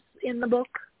figures in the book?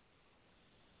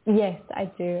 Yes,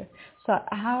 I do. So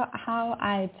how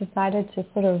I decided to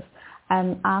sort of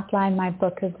outline my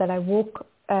book is that I walk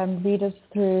readers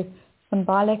through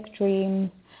symbolic dreams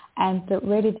and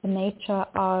really the nature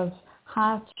of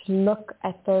how to look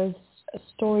at those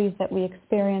stories that we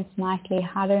experience nightly,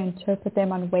 how to interpret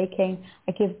them on waking.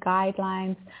 I give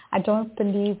guidelines. I don't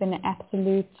believe in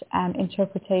absolute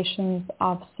interpretations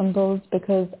of symbols,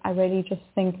 because I really just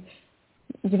think,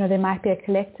 there might be a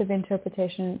collective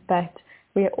interpretation, but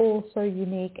we are all so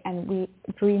unique and we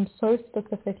dream so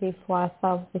specifically for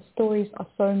ourselves. The stories are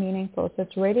so meaningful. So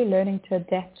it's really learning to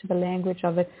adapt to the language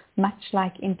of it, much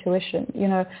like intuition.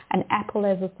 An apple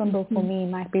as a symbol for me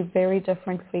might be very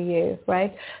different for you,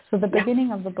 right? So the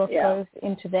beginning of the book goes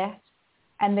into that.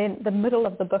 And then the middle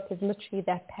of the book is literally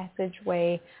that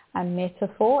passageway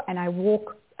metaphor. And I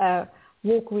walk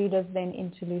readers then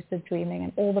into lucid dreaming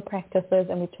and all the practices,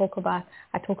 and I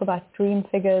talk about dream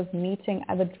figures, meeting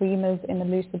other dreamers in the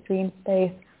lucid dream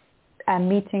space,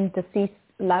 meeting deceased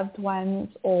loved ones,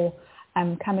 or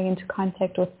coming into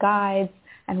contact with guides,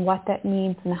 and what that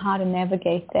means and how to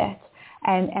navigate that.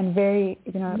 And very,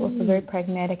 also very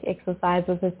pragmatic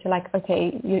exercises as to, like,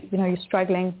 okay, you're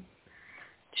struggling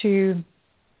to,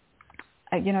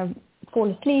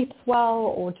 fall asleep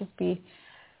well, or just be,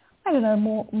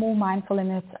 more mindful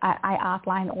in it. I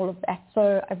outline all of that.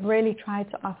 So I've really tried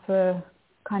to offer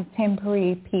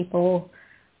contemporary people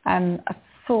a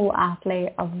full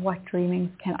outlay of what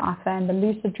dreaming can offer. And the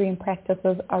lucid dream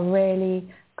practices are really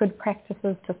good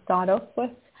practices to start off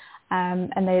with.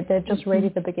 And they're just really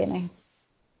the beginning.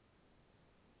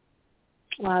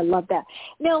 Well, I love that.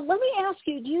 Now, let me ask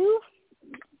you, do you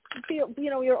feel,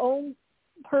 your own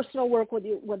personal work with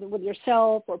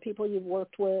yourself or people you've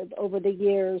worked with over the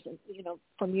years,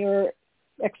 from your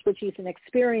expertise and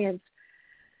experience,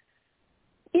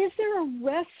 is there a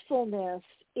restfulness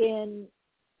in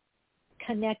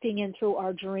connecting in through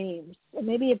our dreams?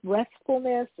 Maybe a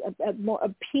restfulness, a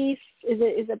peace. Is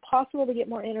it possible to get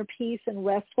more inner peace and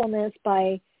restfulness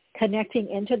by connecting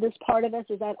into this part of us?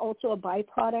 Is that also a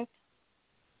byproduct?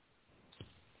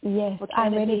 Yes, I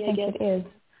really think it is.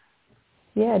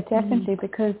 Yeah, definitely,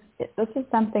 because this is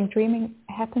something, dreaming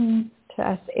happens to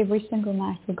us every single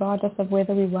night, regardless of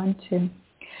whether we want to.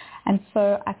 And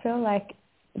so I feel like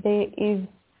there is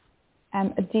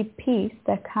a deep peace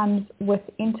that comes with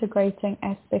integrating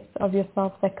aspects of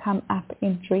yourself that come up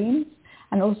in dreams,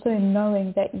 and also in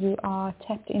knowing that you are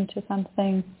tapped into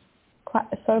something quite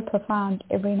so profound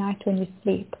every night when you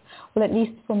sleep. Well, at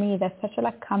least for me, that's such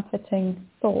a comforting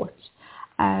thought.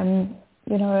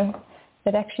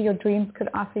 That actually your dreams could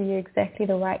offer you exactly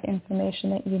the right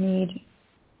information that you need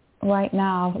right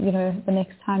now, the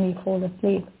next time you fall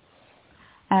asleep.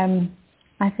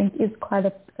 I think is quite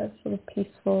a sort of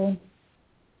peaceful,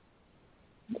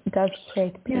 it does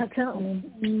create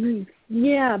peace.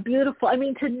 Yeah, beautiful. I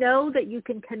mean, to know that you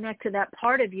can connect to that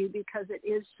part of you, because it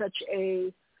is such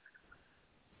a,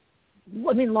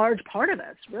 large part of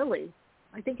us, really.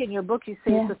 I think in your book you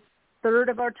say it's a third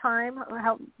of our time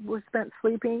how we're spent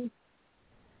sleeping.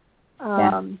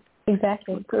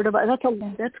 Exactly. Third of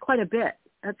that's quite a bit.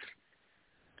 That's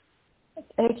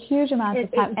a huge amount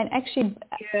of time. And actually,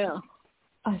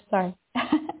 oh, sorry.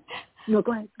 No,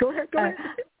 go ahead. Go ahead.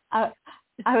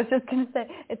 I was just going to say,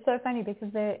 it's so funny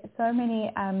because there are so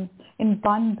many, in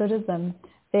Bon Buddhism,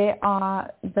 there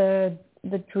are the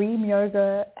dream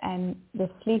yoga and the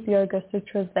sleep yoga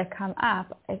sutras that come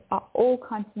up are all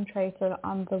concentrated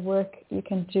on the work you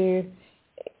can do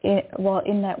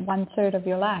in that 1/3 of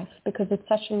your life, because it's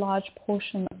such a large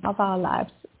portion of our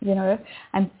lives,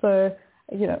 and so,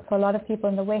 for a lot of people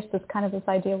in the West, there's kind of this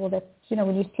idea, that,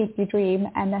 when you sleep, you dream,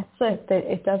 and that's it, that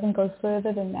it doesn't go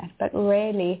further than that. But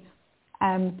really,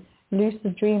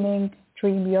 lucid dreaming,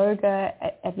 dream yoga,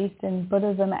 at least in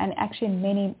Buddhism, and actually in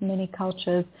many, many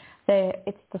cultures,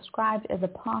 it's described as a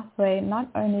pathway not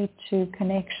only to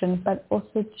connection, but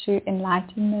also to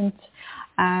enlightenment,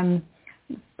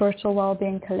 spiritual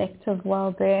well-being, collective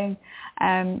well-being.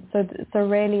 So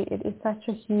really, it is such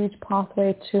a huge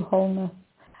pathway to wholeness.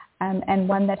 And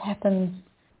one that happens,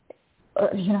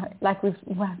 like we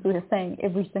were saying,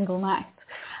 every single night.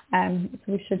 So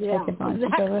we should take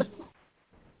advantage of it.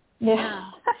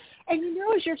 Yeah. And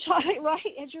as you're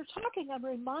talking, I'm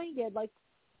reminded,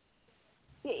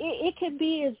 it can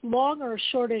be as long or as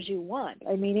short as you want.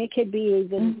 I mean, it could be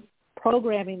even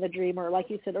programming the dream, or like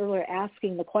you said earlier,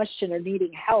 asking the question or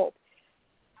needing help.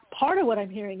 Part of what I'm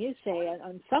hearing you say,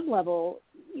 on some level,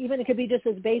 even it could be just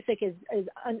as basic as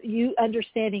you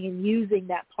understanding and using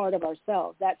that part of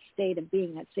ourselves, that state of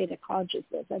being, that state of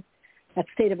consciousness, that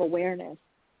state of awareness.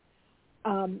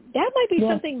 That might be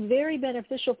something very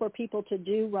beneficial for people to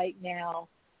do right now.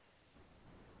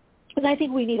 And I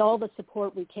think we need all the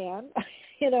support we can.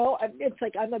 It's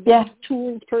like I'm a big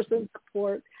tools person,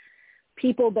 support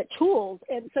people, but tools.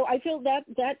 And so I feel that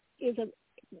is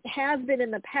has been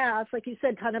in the past, like you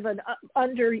said, kind of an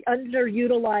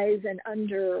underutilized and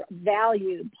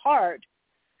undervalued part.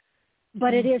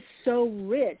 But it is so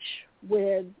rich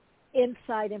with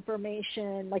inside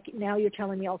information. Like now you're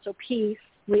telling me also peace,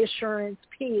 reassurance,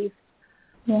 peace.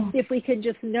 Yeah. If we can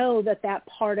just know that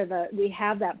part of we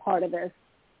have that part of us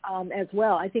as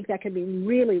well, I think that can be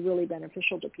really, really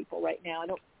beneficial to people right now. I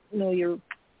don't know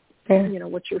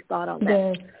what's your thought on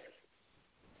that? Yeah.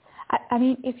 I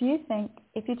mean, if you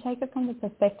take it from the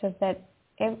perspective that,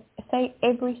 say,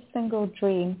 every single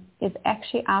dream is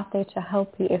actually out there to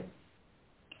help you,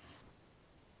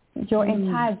 your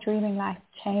entire dreaming life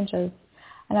changes.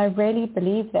 And I really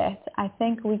believe that. I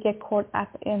think we get caught up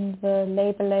in the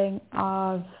labeling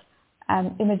of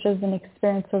images and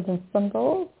experiences and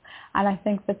symbols. And I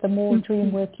think that the more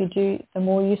dream work you do, the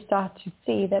more you start to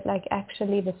see that,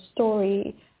 actually the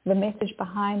story, the message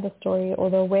behind the story, or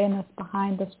the awareness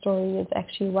behind the story is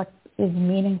actually what is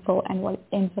meaningful and what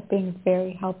ends up being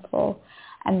very helpful.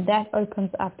 And that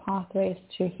opens up pathways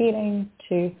to healing,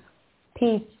 to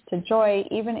peace, to joy.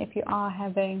 Even if you are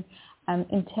having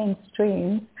intense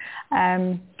dreams,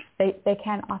 they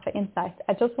can offer insights.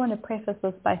 I just want to preface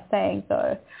this by saying,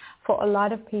 though, for a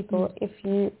lot of people, if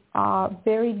you are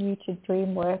very new to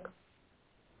dream work,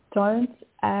 don't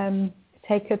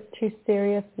take it too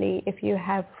seriously if you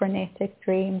have frenetic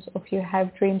dreams, or if you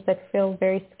have dreams that feel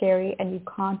very scary and you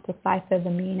can't decipher the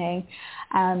meaning.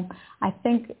 I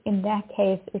think in that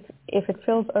case, if it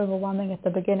feels overwhelming at the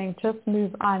beginning, just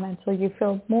move on until you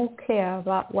feel more clear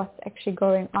about what's actually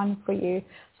going on for you,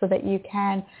 so that you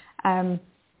can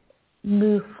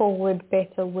move forward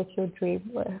better with your dream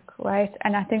work, right?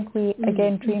 And I think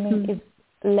dreaming is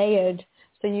layered,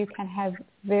 so you can have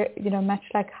much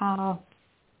like how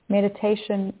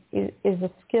meditation is a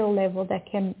skill level that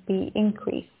can be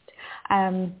increased.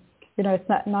 It's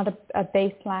not a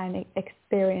baseline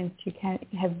experience. You can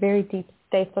have very deep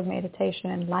states of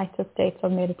meditation and lighter states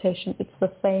of meditation. It's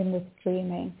the same with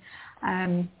dreaming.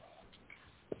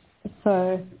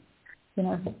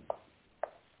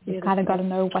 You kind of got to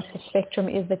know what the spectrum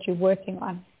is that you're working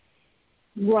on.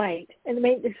 Right. And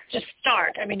it's just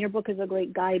start. I mean, your book is a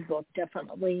great guidebook,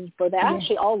 definitely, for that.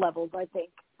 Actually, all levels, I think,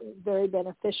 very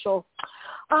beneficial.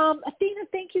 Athena,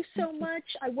 thank you so much.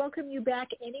 I welcome you back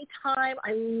anytime.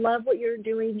 I love what you're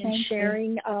doing and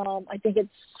sharing. I think it's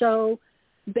so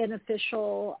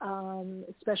beneficial,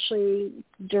 especially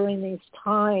during these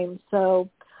times. So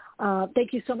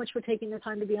thank you so much for taking the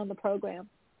time to be on the program.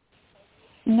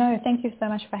 No, thank you so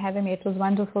much for having me. It was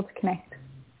wonderful to connect.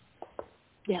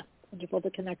 Yeah, wonderful to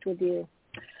connect with you.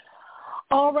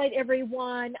 All right,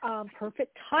 everyone.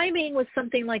 Perfect timing with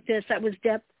something like this. That was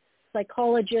depth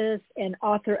psychologist and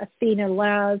author Athena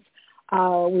Laz.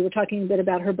 We were talking a bit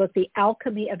about her book, The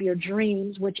Alchemy of Your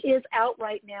Dreams, which is out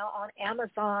right now on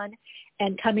Amazon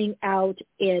and coming out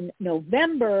in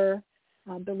November.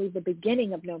 I believe the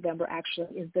beginning of November,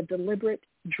 actually, is the Deliberate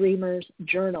Dreamer's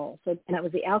Journal. So that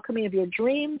was The Alchemy of Your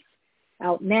Dreams,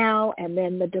 out now, and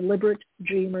then the Deliberate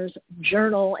Dreamer's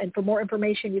Journal. And for more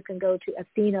information, you can go to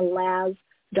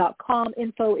athenalaz.com.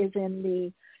 Info is in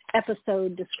the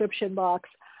episode description box.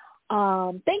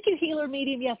 Thank you, Healer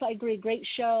Medium. Yes, I agree. Great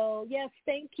show. Yes,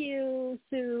 thank you,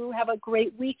 Sue. Have a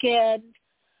great weekend.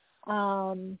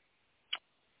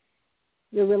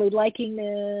 You're really liking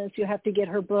this. You have to get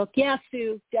her book. Yeah,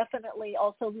 Sue, definitely.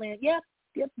 Also, Lynn. Yep,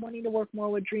 wanting to work more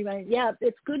with dreaming. Yeah,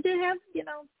 it's good to have,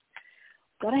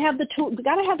 got to have the tool.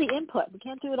 Got to have the input. We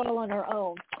can't do it all on our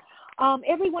own.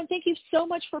 Everyone, thank you so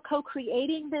much for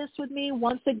co-creating this with me.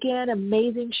 Once again,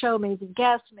 amazing show, amazing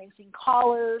guests, amazing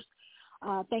callers.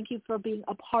 Thank you for being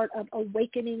a part of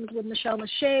Awakenings with Michelle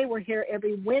Mache. We're here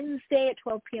every Wednesday at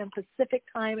 12 p.m. Pacific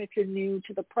time if you're new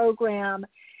to the program.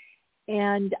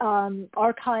 And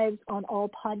archives on all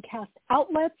podcast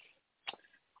outlets.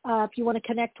 If you want to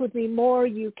connect with me more,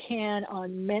 you can on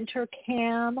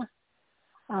MentorCam,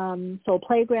 Soul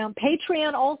Playground,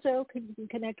 Patreon also. You can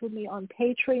connect with me on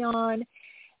Patreon.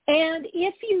 And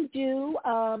if you do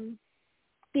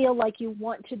feel like you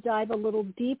want to dive a little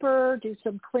deeper, do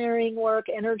some clearing work,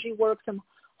 energy work, some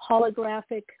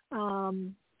holographic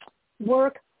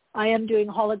work, I am doing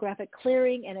holographic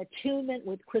clearing and attunement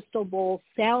with Crystal Bowl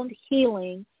Sound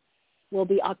Healing. Will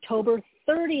be October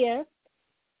 30th,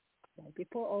 right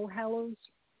before All Hallows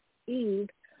Eve.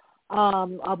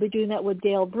 I'll be doing that with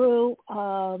Dale Brew.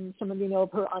 Some of you know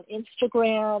of her on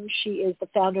Instagram. She is the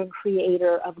founder and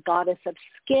creator of Goddess of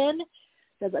Skin.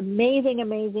 Does amazing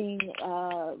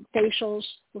facials.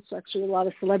 Looks actually a lot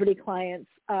of celebrity clients.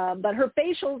 But her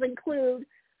facials include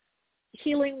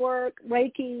healing work,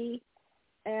 Reiki,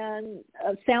 and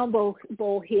sound bowl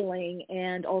healing,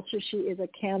 and also she is a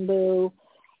Kambu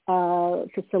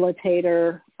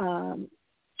facilitator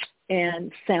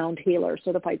and sound healer,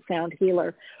 certified sound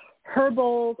healer. Her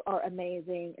bowls are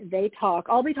amazing. They talk.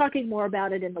 I'll be talking more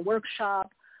about it in the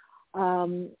workshop.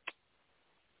 When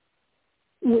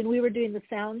we were doing the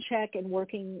sound check and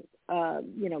working,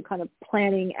 kind of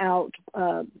planning out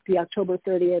the October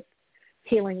 30th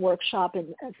healing workshop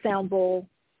and sound bowl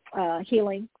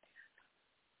healing,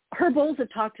 her bowls have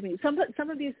talked to me. Some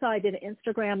of you saw I did an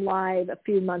Instagram live a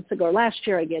few months ago. Last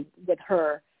year I did with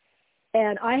her.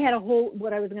 And I had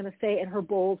what I was going to say, and her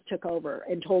bowls took over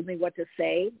and told me what to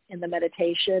say in the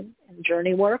meditation and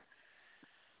journey work.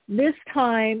 This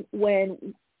time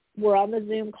when we're on the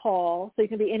Zoom call, so you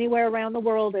can be anywhere around the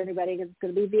world, everybody, it's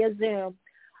going to be via Zoom.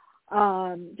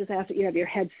 Just ask that you have your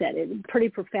headset. It's pretty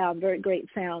profound, very great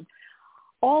sound.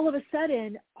 All of a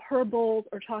sudden, her bowls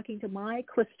are talking to my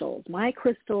crystals. My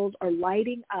crystals are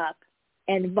lighting up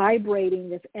and vibrating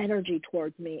this energy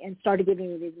towards me and started giving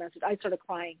me these messages. I started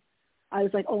crying. I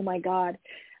was like, oh, my God.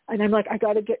 And I'm like,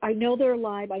 I know they're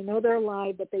alive,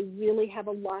 but they really have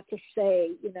a lot to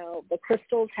say. The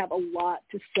crystals have a lot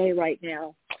to say right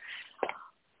now.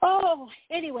 Oh,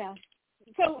 anyway.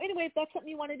 So if that's something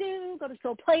you want to do, go to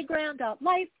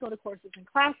soulplayground.life, go to courses and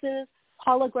classes,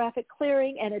 holographic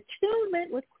clearing, and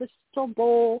attunement with Crystal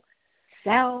Bowl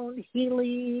sound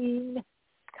healing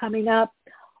coming up.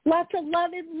 Lots of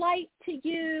love and light to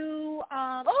you.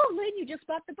 Lynn, you just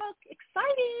bought the book.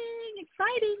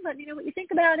 Exciting. Let me know what you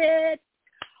think about it.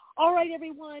 All right,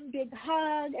 everyone, big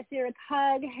hug, etheric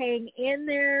hug. Hang in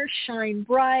there. Shine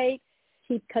bright.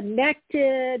 Keep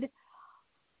connected.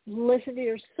 Listen to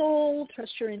your soul.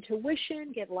 Trust your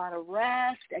intuition. Get a lot of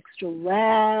rest, extra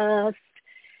rest.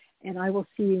 And I will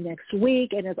see you next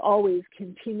week. And as always,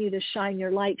 continue to shine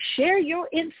your light. Share your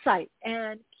insight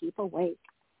and keep awake.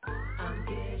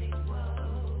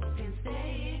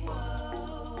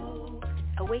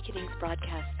 Awakenings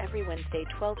broadcast every Wednesday,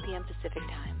 12 p.m. Pacific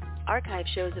Time. Archive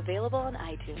shows available on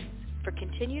iTunes. For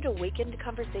continued awakened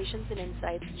conversations and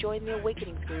insights, join the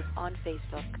Awakenings group on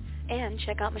Facebook. And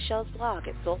check out Michelle's blog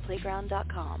at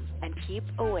soulplayground.com. And keep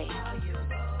awake.